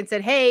Mike and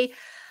said, hey,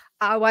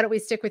 why don't we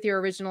stick with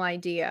your original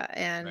idea?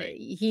 And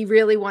he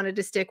really wanted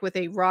to stick with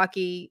a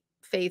Rocky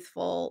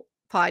faithful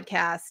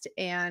podcast.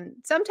 And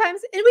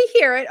sometimes, and we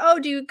hear it, oh,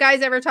 do you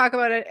guys ever talk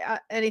about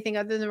anything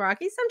other than the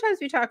Rocky? Sometimes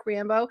we talk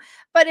Rambo,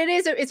 but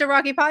it's a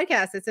Rocky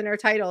podcast. It's in our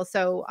title.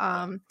 So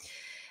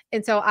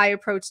and so I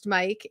approached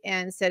Mike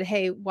and said,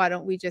 hey, why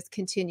don't we just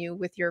continue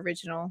with your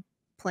original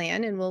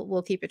plan, and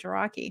we'll keep it to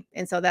Rocky.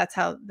 And so that's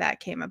how that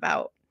came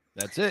about.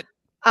 That's it.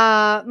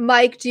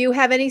 Mike, do you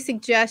have any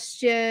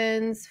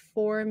suggestions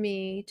for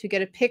me to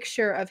get a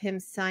picture of him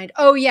signed?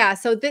 Oh yeah.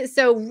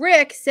 So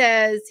Rick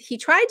says he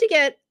tried to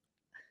get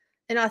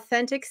an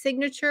authentic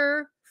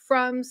signature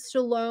from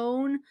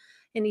Stallone,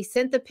 and he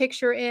sent the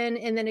picture in,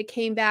 and then it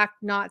came back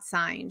not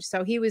signed.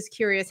 So he was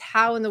curious,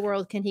 how in the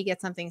world can he get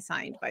something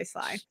signed by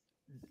Sly?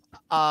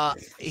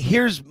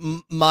 Here's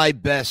my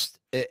best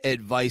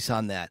advice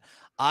on that.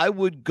 I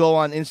would go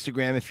on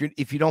Instagram.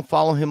 If you don't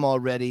follow him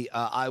already,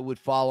 I would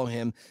follow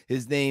him.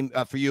 His name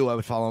for you, I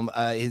would follow him.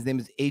 His name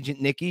is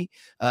Agent Nicky,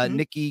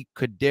 Nicky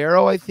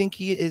Cordero, I think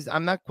he is.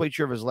 I'm not quite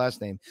sure of his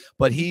last name,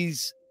 but he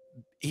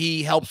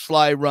helps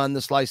Sly run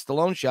the Sly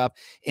Stallone shop,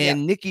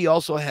 and Nicky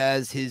also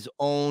has his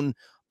own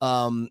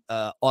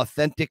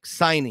authentic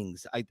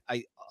signings.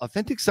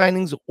 Authentic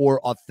signings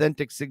or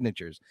authentic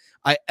signatures.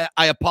 I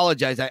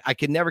apologize. I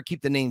can never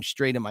keep the name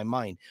straight in my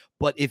mind.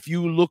 But if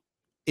you look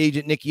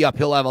Agent Nicky up,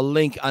 he'll have a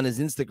link on his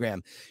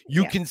Instagram.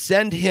 You can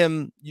send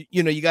him,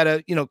 you got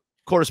to,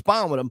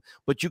 correspond with him,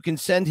 but you can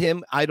send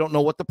him. I don't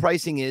know what the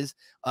pricing is.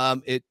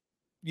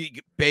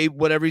 You pay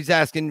whatever he's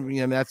asking.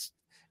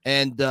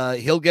 And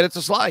he'll get it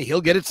to Sly.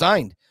 He'll get it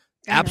signed.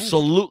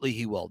 Absolutely,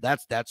 he will.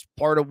 That's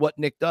part of what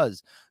Nick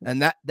does,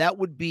 and that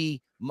would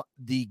be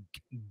the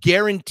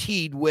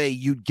guaranteed way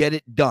you'd get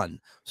it done.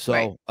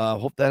 So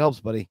hope that helps,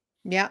 buddy.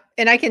 Yeah,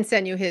 and I can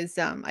send you his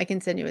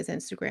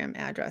Instagram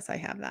address. I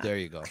have that. There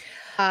you go.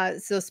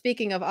 So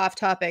speaking of off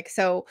topic,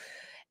 so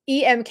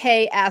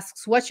EMK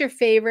asks, what's your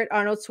favorite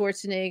Arnold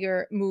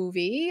Schwarzenegger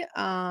movie?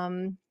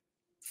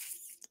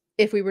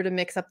 If we were to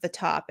mix up the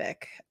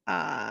topic,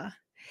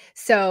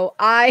 so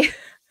I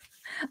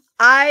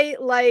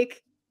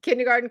like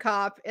Kindergarten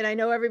Cop, and I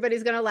know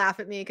everybody's going to laugh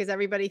at me because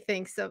everybody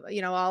thinks of,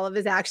 all of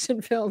his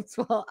action films.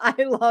 Well, I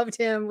loved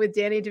him with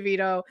Danny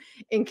DeVito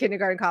in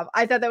Kindergarten Cop.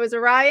 I thought that was a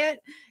riot,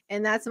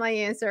 and that's my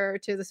answer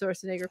to the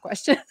Schwarzenegger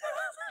question.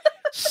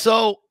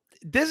 So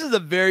this is a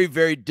very,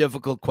 very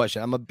difficult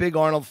question. I'm a big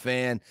Arnold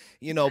fan,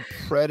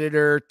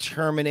 Predator,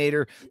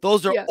 Terminator.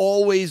 Those are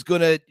always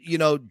going to,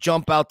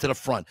 jump out to the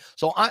front.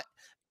 So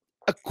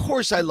of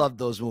course I love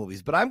those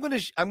movies, but I'm going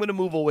to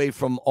move away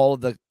from all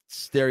of the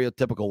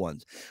stereotypical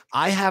ones.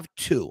 I have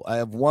 2. I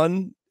have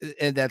one,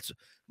 and that's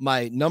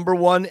my number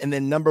 1, and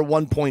then number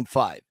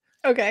 1.5.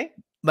 Okay.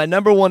 My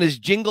number 1 is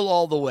Jingle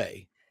All the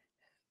Way.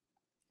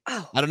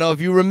 Oh, I don't know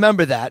if you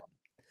remember that,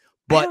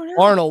 but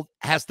Arnold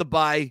has to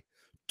buy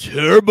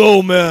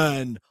Turbo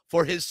Man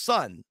for his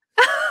son.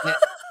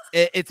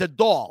 It's a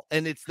doll,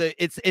 and it's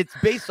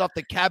based off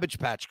the Cabbage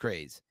Patch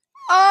craze.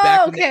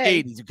 Back in the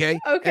 80s, okay?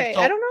 Okay,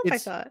 so I don't know if I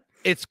saw it.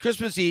 It's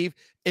Christmas Eve.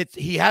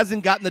 He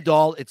hasn't gotten the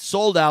doll. It's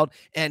sold out.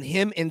 And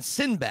him and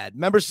Sinbad.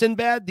 Remember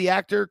Sinbad, the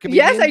actor?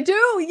 Comedian? Yes, I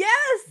do.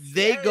 Yes.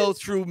 They go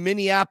through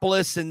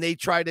Minneapolis, and they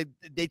try to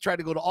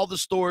go to all the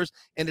stores.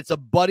 And it's a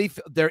buddy.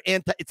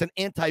 It's an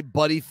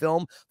anti-buddy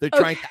film. They're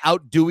trying to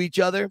outdo each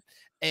other.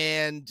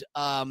 And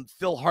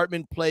Phil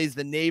Hartman plays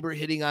the neighbor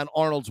hitting on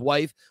Arnold's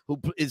wife,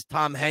 who is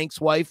Tom Hanks'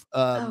 wife.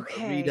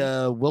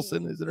 Rita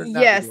Wilson, is it her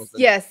name?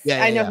 Yes.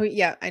 I know who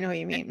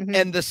you mean. Mm-hmm.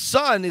 And the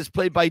son is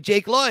played by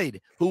Jake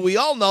Lloyd, who we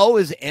all know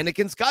is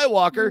Anakin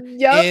Skywalker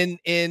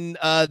in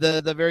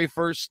the very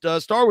first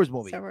Star Wars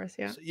movie. Star Wars,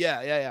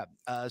 yeah.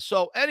 So,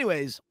 so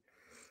anyways,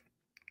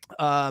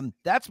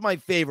 that's my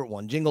favorite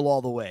one, Jingle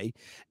All the Way.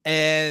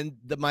 And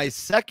my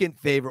second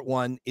favorite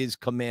one is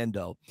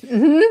Commando,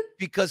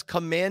 because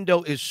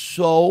Commando is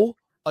so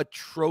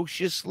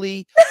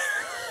atrociously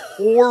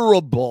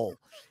horrible.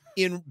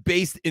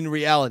 based in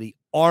reality.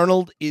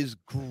 Arnold is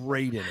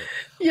great in it.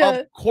 Yeah.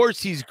 Of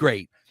course he's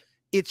great.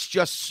 It's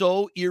just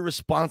so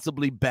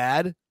irresponsibly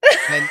bad.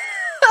 And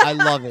I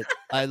love it.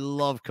 I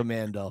love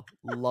Commando.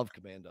 Love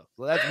Commando.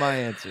 So that's my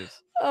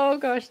answers. Oh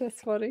gosh,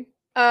 that's funny.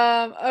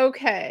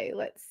 Okay,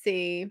 let's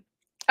see.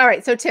 All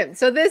right, so Tim,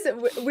 so this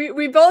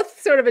we both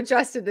sort of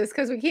adjusted this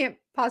because we can't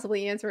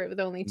possibly answer it with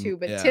only two.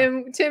 But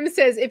Yeah. Tim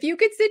says, if you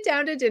could sit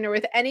down to dinner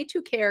with any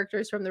two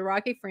characters from the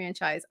Rocky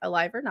franchise,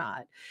 alive or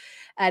not,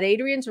 at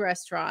Adrian's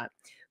restaurant,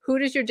 who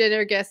does your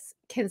dinner guest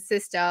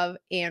consist of,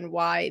 and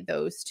why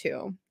those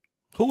two?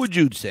 Who would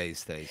you say,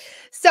 Stace?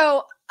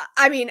 So,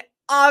 I mean,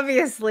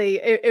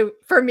 obviously,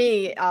 for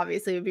me,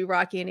 obviously, it would be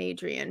Rocky and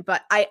Adrian,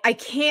 but I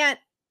can't.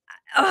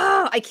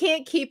 Oh, I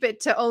can't keep it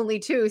to only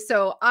two.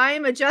 So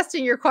I'm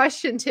adjusting your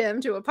question,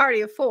 Tim, to a party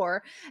of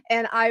four.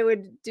 And I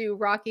would do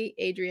Rocky,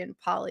 Adrian,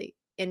 Polly,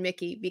 and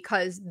Mickey,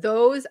 because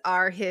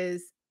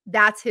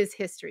that's his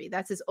history.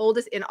 That's his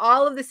oldest in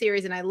all of the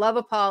series. And I love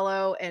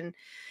Apollo. And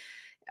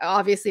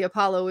obviously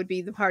Apollo would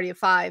be the party of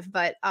five.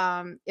 But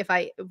if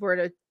I were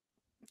to,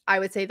 I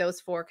would say those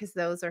four, because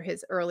those are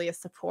his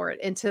earliest support.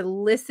 And to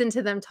listen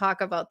to them talk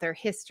about their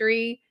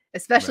history,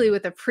 especially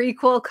with a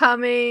prequel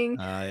coming,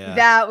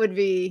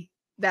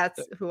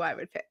 that's who I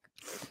would pick.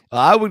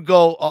 I would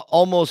go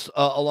almost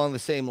along the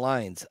same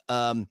lines.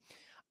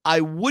 I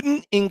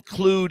wouldn't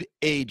include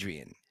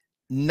Adrian,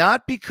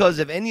 not because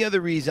of any other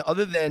reason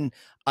other than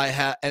I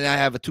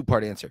have a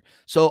two-part answer.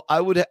 So I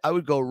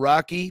would go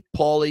Rocky,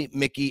 Paulie,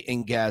 Mickey,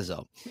 and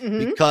Gazzo,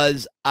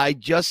 because I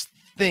just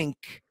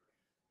think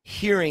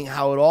hearing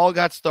how it all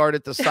got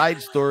started, the side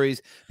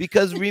stories,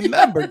 because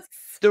remember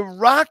the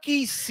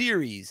Rocky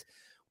series,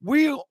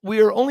 we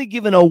are only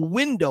given a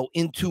window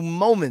into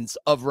moments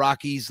of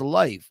Rocky's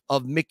life,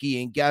 of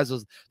Mickey and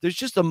Gazzo's. There's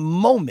just a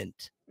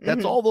moment.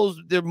 That's all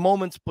they're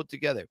moments put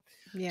together.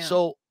 Yeah.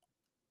 So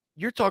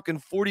you're talking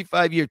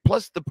 45 years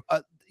plus the,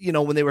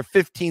 when they were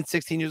 15,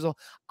 16 years old.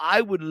 I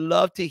would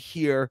love to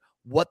hear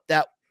what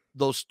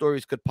those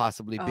stories could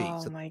possibly be.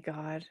 Oh my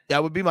God.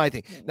 That would be my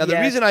thing. Now, the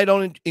reason I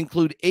don't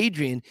include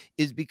Adrian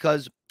is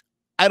because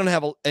I don't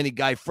have any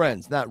guy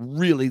friends, not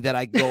really, that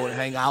I go and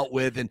hang out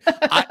with. And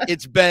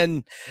it's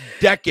been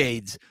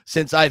decades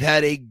since I've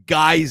had a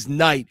guy's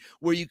night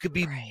where you could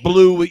be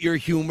blue with your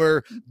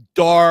humor,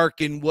 dark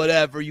and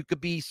whatever. You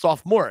could be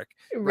sophomoric.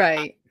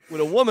 Right.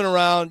 With a woman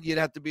around, you'd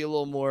have to be a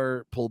little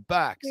more pulled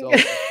back. So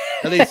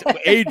at least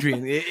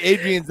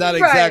Adrian's not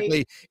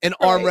exactly an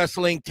arm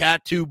wrestling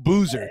tattoo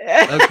boozer.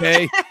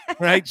 Okay.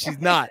 Right. She's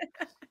not.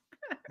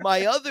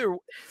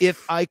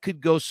 If I could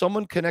go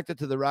someone connected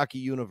to the Rocky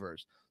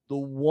universe, the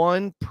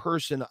one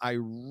person I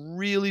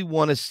really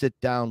want to sit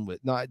down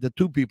with, the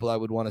two people I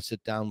would want to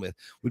sit down with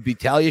would be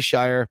Talia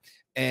Shire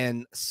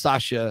and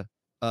Sasha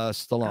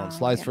Stallone,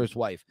 Sly's first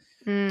wife.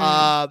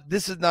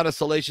 This is not a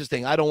salacious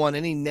thing. I don't want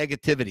any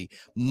negativity.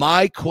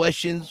 My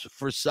questions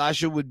for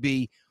Sasha would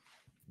be,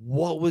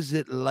 what was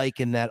it like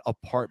in that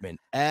apartment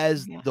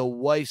as the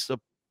wife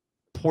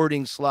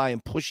supporting Sly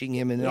and pushing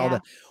him and all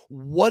that?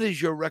 What is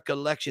your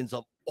recollections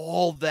of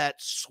all that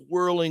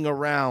swirling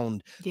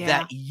around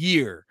that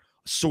year?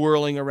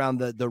 Swirling around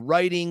the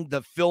writing,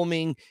 the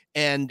filming,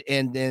 and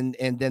then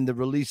the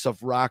release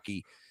of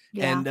Rocky.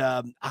 And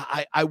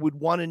I would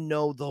want to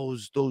know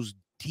those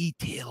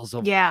details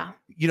of,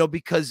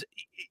 because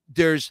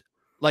there's,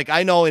 like,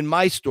 I know in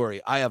my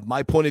story, I have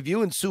my point of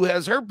view and Sue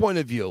has her point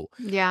of view.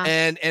 Yeah.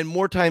 And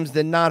more times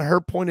than not, her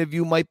point of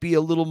view might be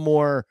a little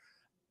more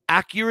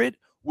accurate,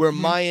 where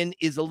mine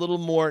is a little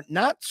more,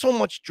 not so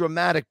much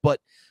dramatic, but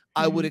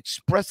I would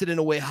express it in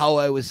a way how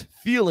I was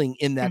feeling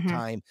in that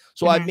time.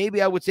 So I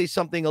would say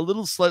something a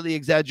little slightly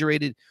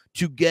exaggerated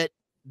to get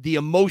the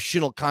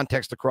emotional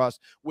context across,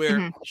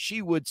 where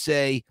she would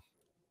say,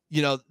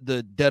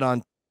 the dead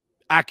on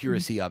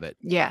accuracy of it.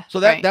 Yeah. So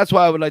that's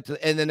why I would like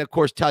to. And then of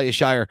course, Talia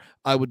Shire,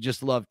 I would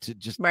just love to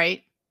just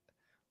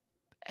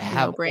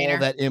have all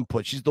that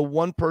input. She's the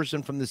one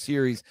person from the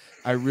series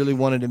I really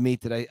wanted to meet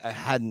that I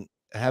haven't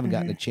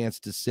gotten a chance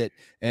to sit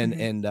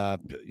and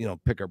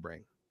pick her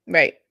brain.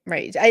 Right.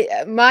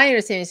 My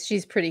understanding is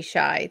she's pretty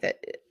shy.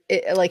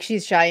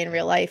 She's shy in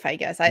real life, I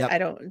guess. I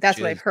don't.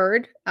 That's what I've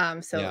heard.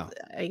 So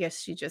I guess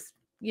she just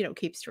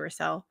keeps to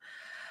herself.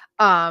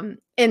 And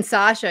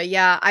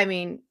Sasha, I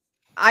mean,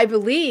 I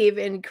believe,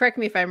 and correct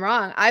me if I'm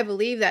wrong, I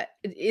believe that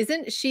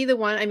isn't she the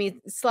one? I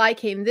mean, Sly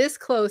came this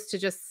close to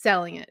just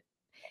selling it,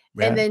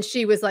 and then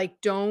she was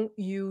like, "Don't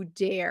you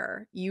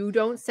dare! You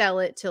don't sell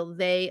it till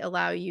they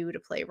allow you to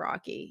play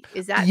Rocky."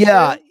 Is that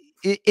true?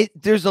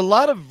 There's a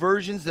lot of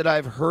versions that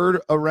I've heard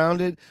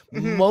around it.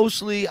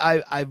 Mostly,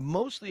 I've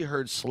mostly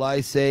heard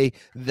Sly say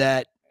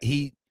that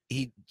he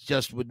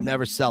just would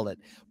never sell it,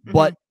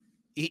 but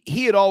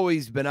he had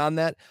always been on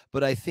that.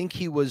 But I think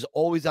he was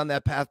always on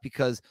that path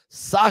because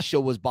Sasha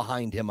was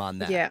behind him on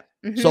that. Yeah.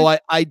 So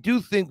I do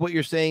think what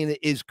you're saying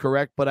is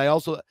correct, but I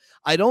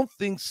don't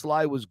think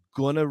Sly was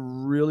gonna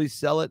really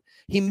sell it.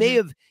 He may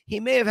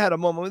have had a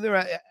moment when they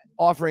were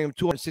offering him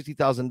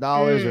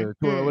 $260,000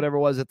 or whatever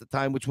it was at the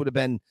time, which would have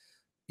been,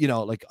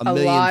 like a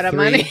lot of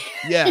money.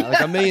 Yeah, like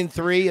 $1.3 million,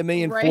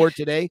 $1.4 million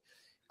today.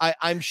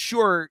 I'm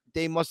sure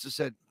they must have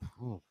said,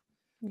 oh,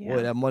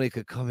 boy, that money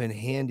could come in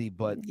handy,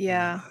 but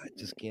I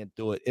just can't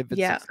do it. If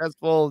it's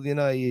successful,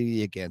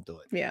 you can't do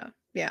it.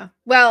 Yeah.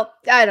 Well,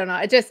 I don't know.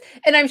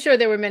 And I'm sure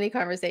there were many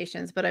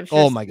conversations, but I'm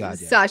sure my God,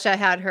 Sasha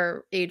had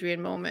her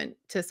Adrian moment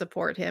to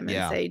support him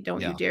and say,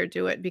 don't you dare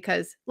do it.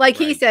 Because like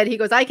he said, he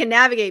goes, I can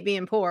navigate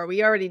being poor.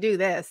 We already do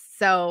this.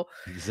 So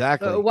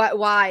exactly.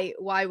 Why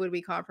would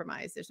we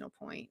compromise? There's no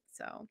point.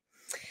 So,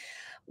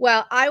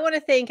 well, I want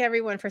to thank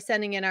everyone for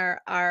sending in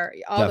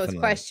all those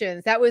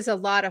questions. That was a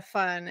lot of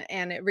fun.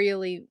 And it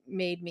really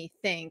made me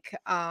think.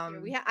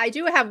 I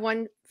do have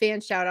one fan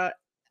shout out.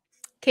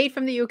 Kate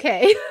from the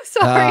UK.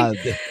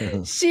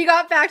 Sorry. She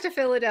got back to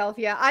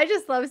Philadelphia. I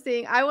just love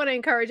I want to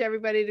encourage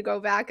everybody to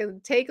go back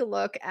and take a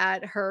look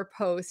at her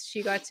post.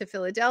 She got to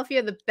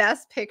Philadelphia, the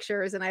best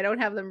pictures, and I don't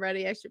have them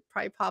ready. I should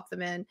probably pop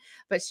them in,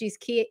 but she's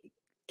KAB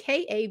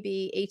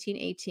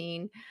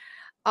 1818.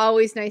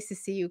 Always nice to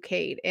see you,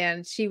 Kate.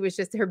 And she was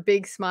just her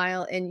big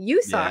smile, and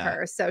you saw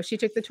her. So she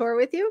took the tour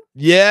with you?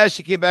 Yeah,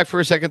 she came back for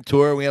a second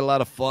tour. We had a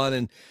lot of fun,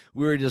 and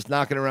we were just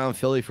knocking around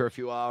Philly for a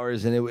few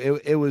hours, and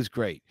it was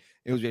great.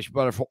 It was great. She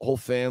brought her whole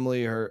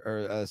family,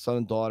 her son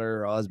and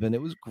daughter, her husband.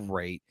 It was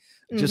great.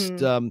 Just,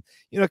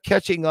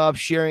 catching up,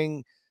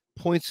 sharing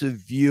points of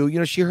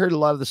view. She heard a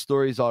lot of the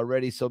stories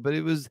already. But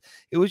it was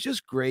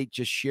just great.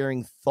 Just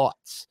sharing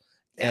thoughts.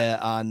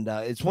 And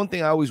it's one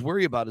thing I always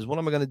worry about is what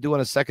am I going to do on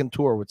a second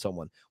tour with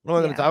someone? What am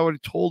I going to do? I already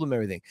told them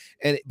everything.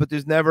 But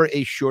there's never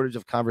a shortage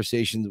of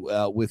conversations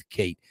with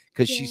Kate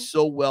because she's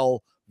so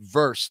well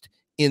versed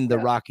in the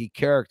Rocky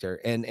character.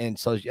 And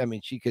so, I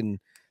mean, she can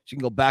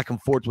go back and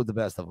forth with the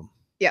best of them.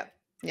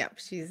 Yeah,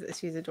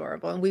 she's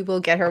adorable, and we will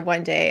get her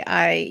one day.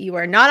 You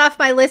are not off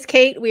my list,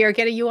 Kate. We are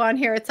getting you on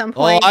here at some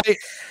point. Oh,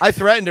 I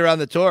threatened her on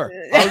the tour.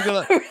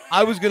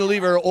 I was gonna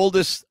leave her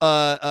oldest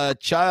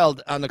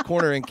child on the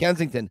corner in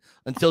Kensington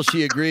until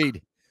she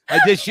agreed.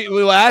 We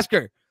will ask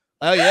her.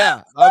 Oh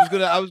yeah,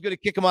 I was gonna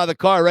kick him out of the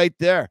car right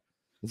there.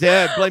 Say,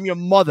 hey, blame your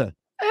mother.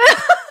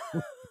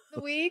 The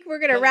week we're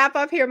gonna wrap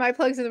up here. My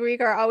plugs of the week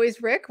are always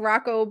Rick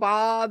Rocco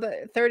Bob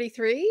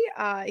 33.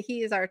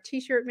 He is our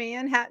t-shirt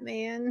man, hat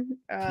man,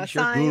 t-shirt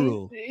sign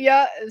guru.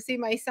 Yeah, see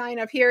my sign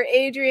up here.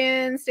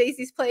 Adrian,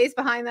 Stacy's place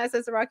behind that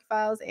says the Rocky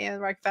Files,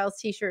 and Rocky Files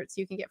t-shirts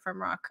you can get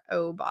from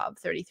Rocco Bob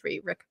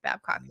 33, Rick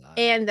Babcock. Nice.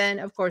 And then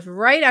of course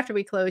right after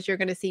we close, you're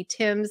gonna see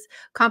Tim's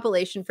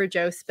compilation for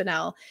Joe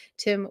Spinell.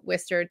 Tim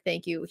Wistard,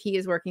 thank you. He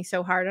is working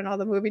so hard on all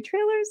the movie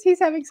trailers. He's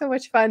having so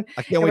much fun.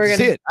 I can't wait to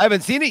see it. I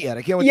haven't seen it yet.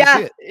 I can't wait to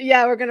see it.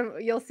 Yeah,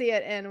 you'll see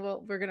it, and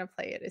we're gonna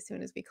play it as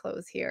soon as we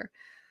close here.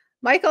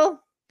 Michael,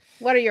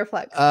 what are your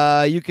plugs?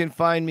 You can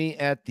find me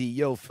at the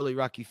Yo Philly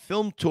Rocky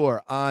Film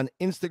Tour on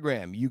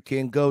Instagram. You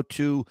can go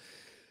to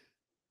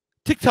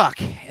TikTok,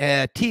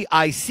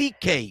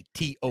 TICKTOK,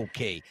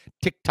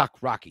 TikTok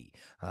Rocky.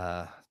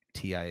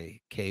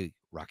 TIK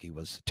Rocky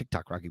was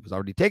TikTok Rocky was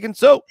already taken,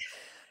 so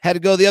had to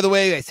go the other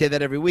way. I say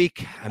that every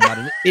week. I'm not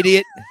an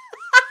idiot.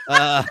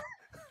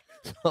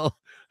 So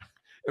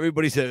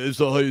everybody said, "This is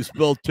how you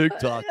spell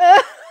TikTok."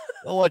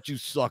 I'll let you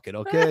suck it,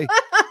 okay?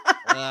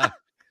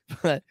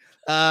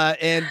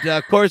 And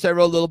of course, I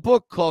wrote a little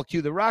book called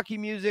Cue the Rocky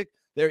Music.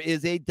 There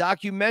is a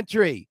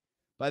documentary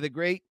by the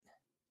great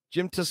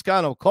Jim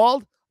Toscano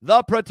called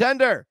The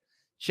Pretender.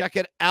 Check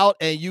it out,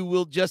 and you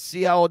will just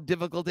see how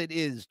difficult it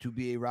is to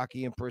be a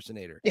Rocky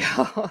impersonator.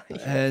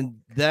 And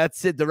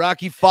that's it. The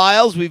Rocky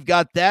Files, we've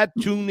got that.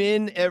 Tune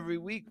in every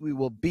week. We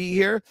will be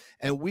here,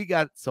 and we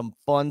got some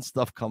fun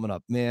stuff coming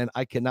up. Man,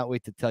 I cannot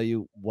wait to tell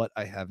you what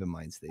I have in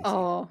mind, Stacy.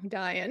 Oh,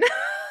 dying.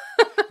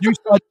 You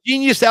saw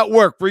Genius at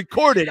Work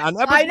recorded on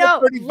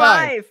episode 35.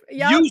 Live.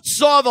 Yep. You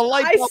saw the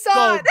light bulb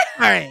saw go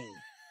bang.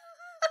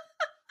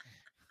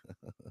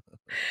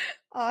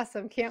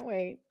 Awesome. Can't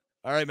wait.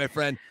 All right, my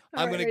friend.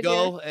 I'm going to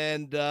go.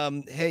 And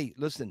hey,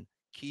 listen,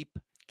 keep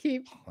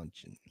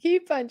punching.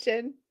 Keep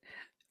punching.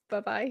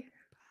 Bye-bye.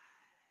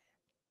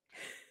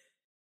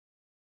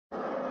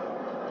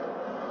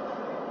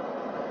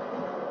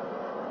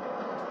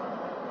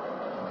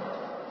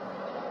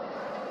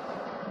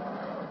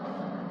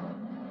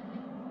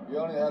 We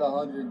only had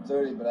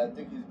 130, but I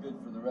think he's good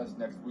for the rest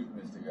next week,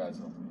 Mr.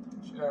 Gazzo.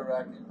 Sure,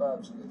 Rocky.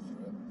 Bob's good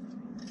for it.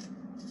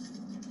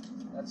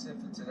 That's it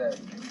for today.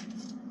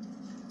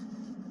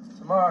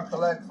 Tomorrow,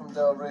 collect from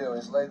Del Rio.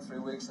 He's late 3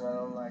 weeks, and I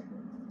don't like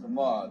it.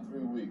 Tomorrow, 3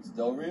 weeks.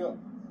 Del Rio?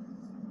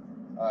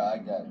 All right, I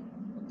got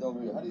it. Del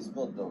Rio. How do you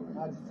spell Del Rio?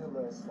 How'd you do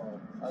last night?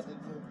 How did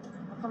you?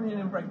 How come you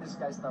didn't break this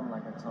guy's thumb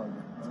like I told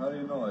you? How do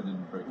you know I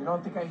didn't break it? You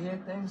don't think I hear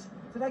things?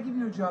 Did I give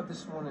you a job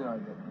this morning or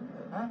did?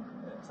 Huh?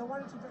 So why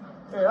did you think?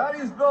 Hey, how do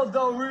you spell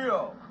Del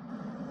Rio?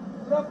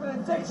 Look up in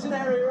the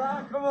dictionary,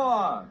 Rock. Come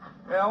on.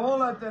 Hey, I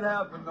won't let that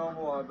happen no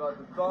more about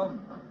the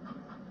thumb.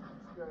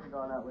 Sure you're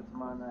going out with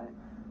tomorrow night.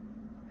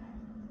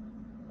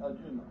 How'd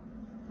you know?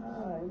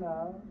 You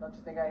know. Don't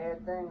you think I hear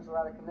things? A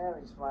lot of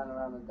canaries flying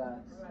around the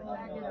docks.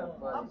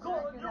 I'm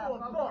calling you a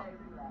book.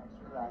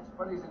 Relax.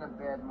 Buddy's in a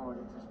bad mood.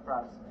 It's his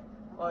process.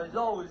 Oh, he's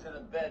always in a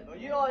bed, but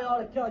you know you ought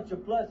to count your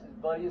blessings,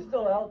 buddy. You're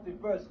still a healthy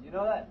person, you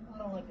know that? I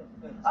don't like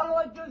a face. I don't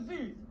like your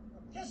disease.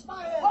 Kiss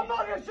my head. I'm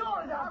on your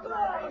shoulders now. Come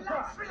on,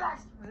 Relax,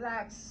 relax,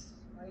 relax.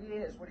 My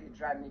ears, what are you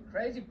driving me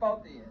crazy?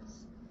 Both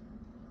ears.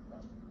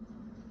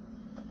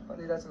 But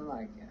he doesn't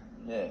like you.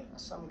 Yeah.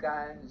 Some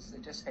guys,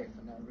 they just hate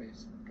for no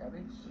reason.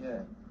 Gabby?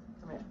 Yeah.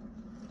 Come here.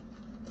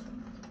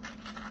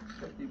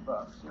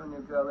 $50. You and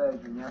your girl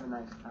Adrian, you have a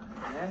nice time,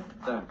 yeah?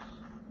 Thanks.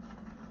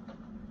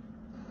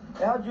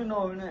 Hey, how'd you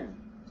know her name?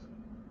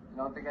 You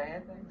don't think I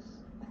hear things?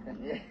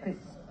 Yeah.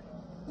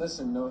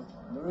 Listen, the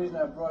reason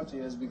I brought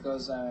you is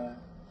because I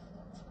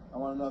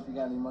want to know if you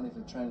got any money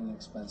for training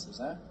expenses,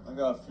 huh? I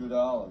got a few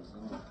dollars.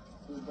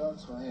 $2?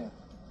 Well, here,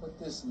 put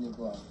this in your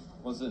glove.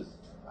 What's this?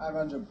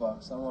 $500.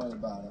 Don't worry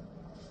about it.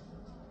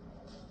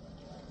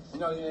 You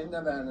know, you ain't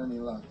never had any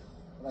luck.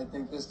 But I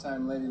think this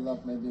time Lady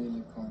Luck may be in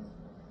your corner.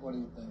 What do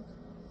you think?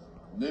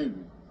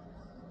 Maybe.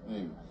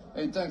 Maybe.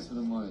 Hey, thanks for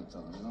the money,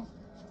 Tom, you know?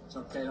 It's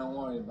okay, don't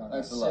worry about it.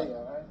 Thanks a lot. See you,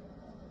 all right?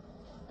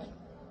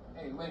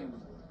 Hey, wait a minute.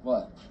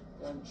 What?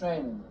 You're in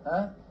training,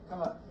 huh?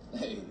 Come on.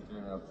 Hey,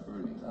 you're not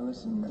pretty. Now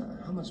listen,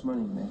 how much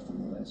money you made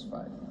from the last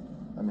fight?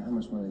 I mean, how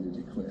much money did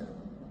you clear?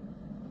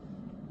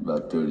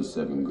 About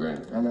 37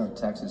 grand. I know,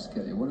 taxes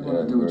kill you. What do you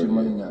want to do with your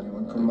money now? You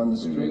want to put them on the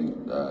street?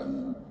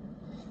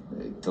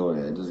 Hey,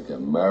 Tony, I just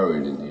got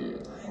married in here.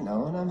 I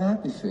know, and I'm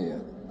happy for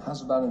you.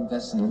 How's about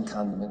investing in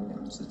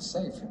condominiums? It's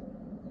safe.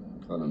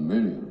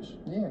 Condominiums?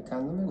 Yeah,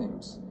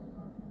 condominiums.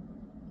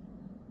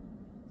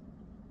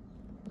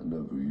 I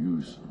never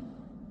use them.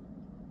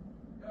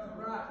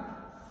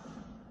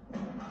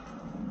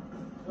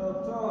 So,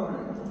 Tony,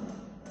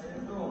 how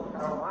you doing?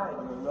 How am I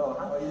doing? No,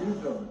 how are you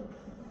doing?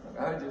 I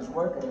heard you was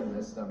working in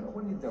this stuff.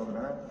 What are you doing,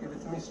 huh? Give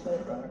it to me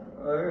straight, Rock.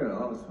 Oh, you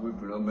know, I'm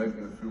sweeping. I'm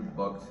making a few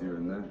bucks here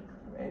and there.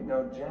 Ain't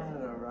no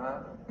janitor,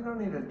 Rock. You don't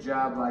need a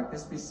job like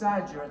this.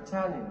 Besides, you're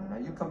Italian. Now,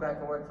 you come back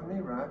and work for me,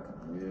 Rock.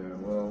 Yeah,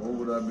 well, what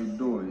would I be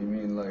doing? You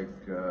mean like,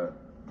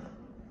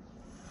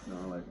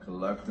 like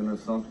collecting or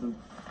something?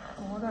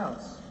 Well, what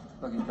else?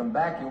 Look, you come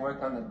back, you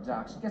work on the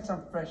docks. Get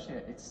some fresh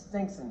air. It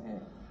stinks in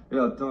here.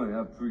 Yeah, Tony, I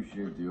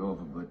appreciate the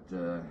offer, but,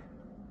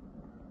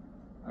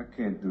 I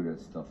can't do that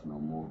stuff no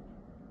more.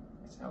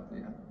 It's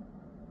healthy, huh?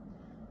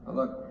 Well,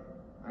 look,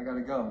 I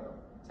gotta go.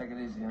 Take it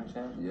easy, huh,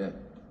 champ? Yeah.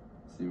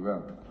 See you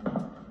around.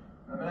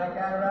 Remember that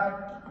guy,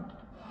 Rock?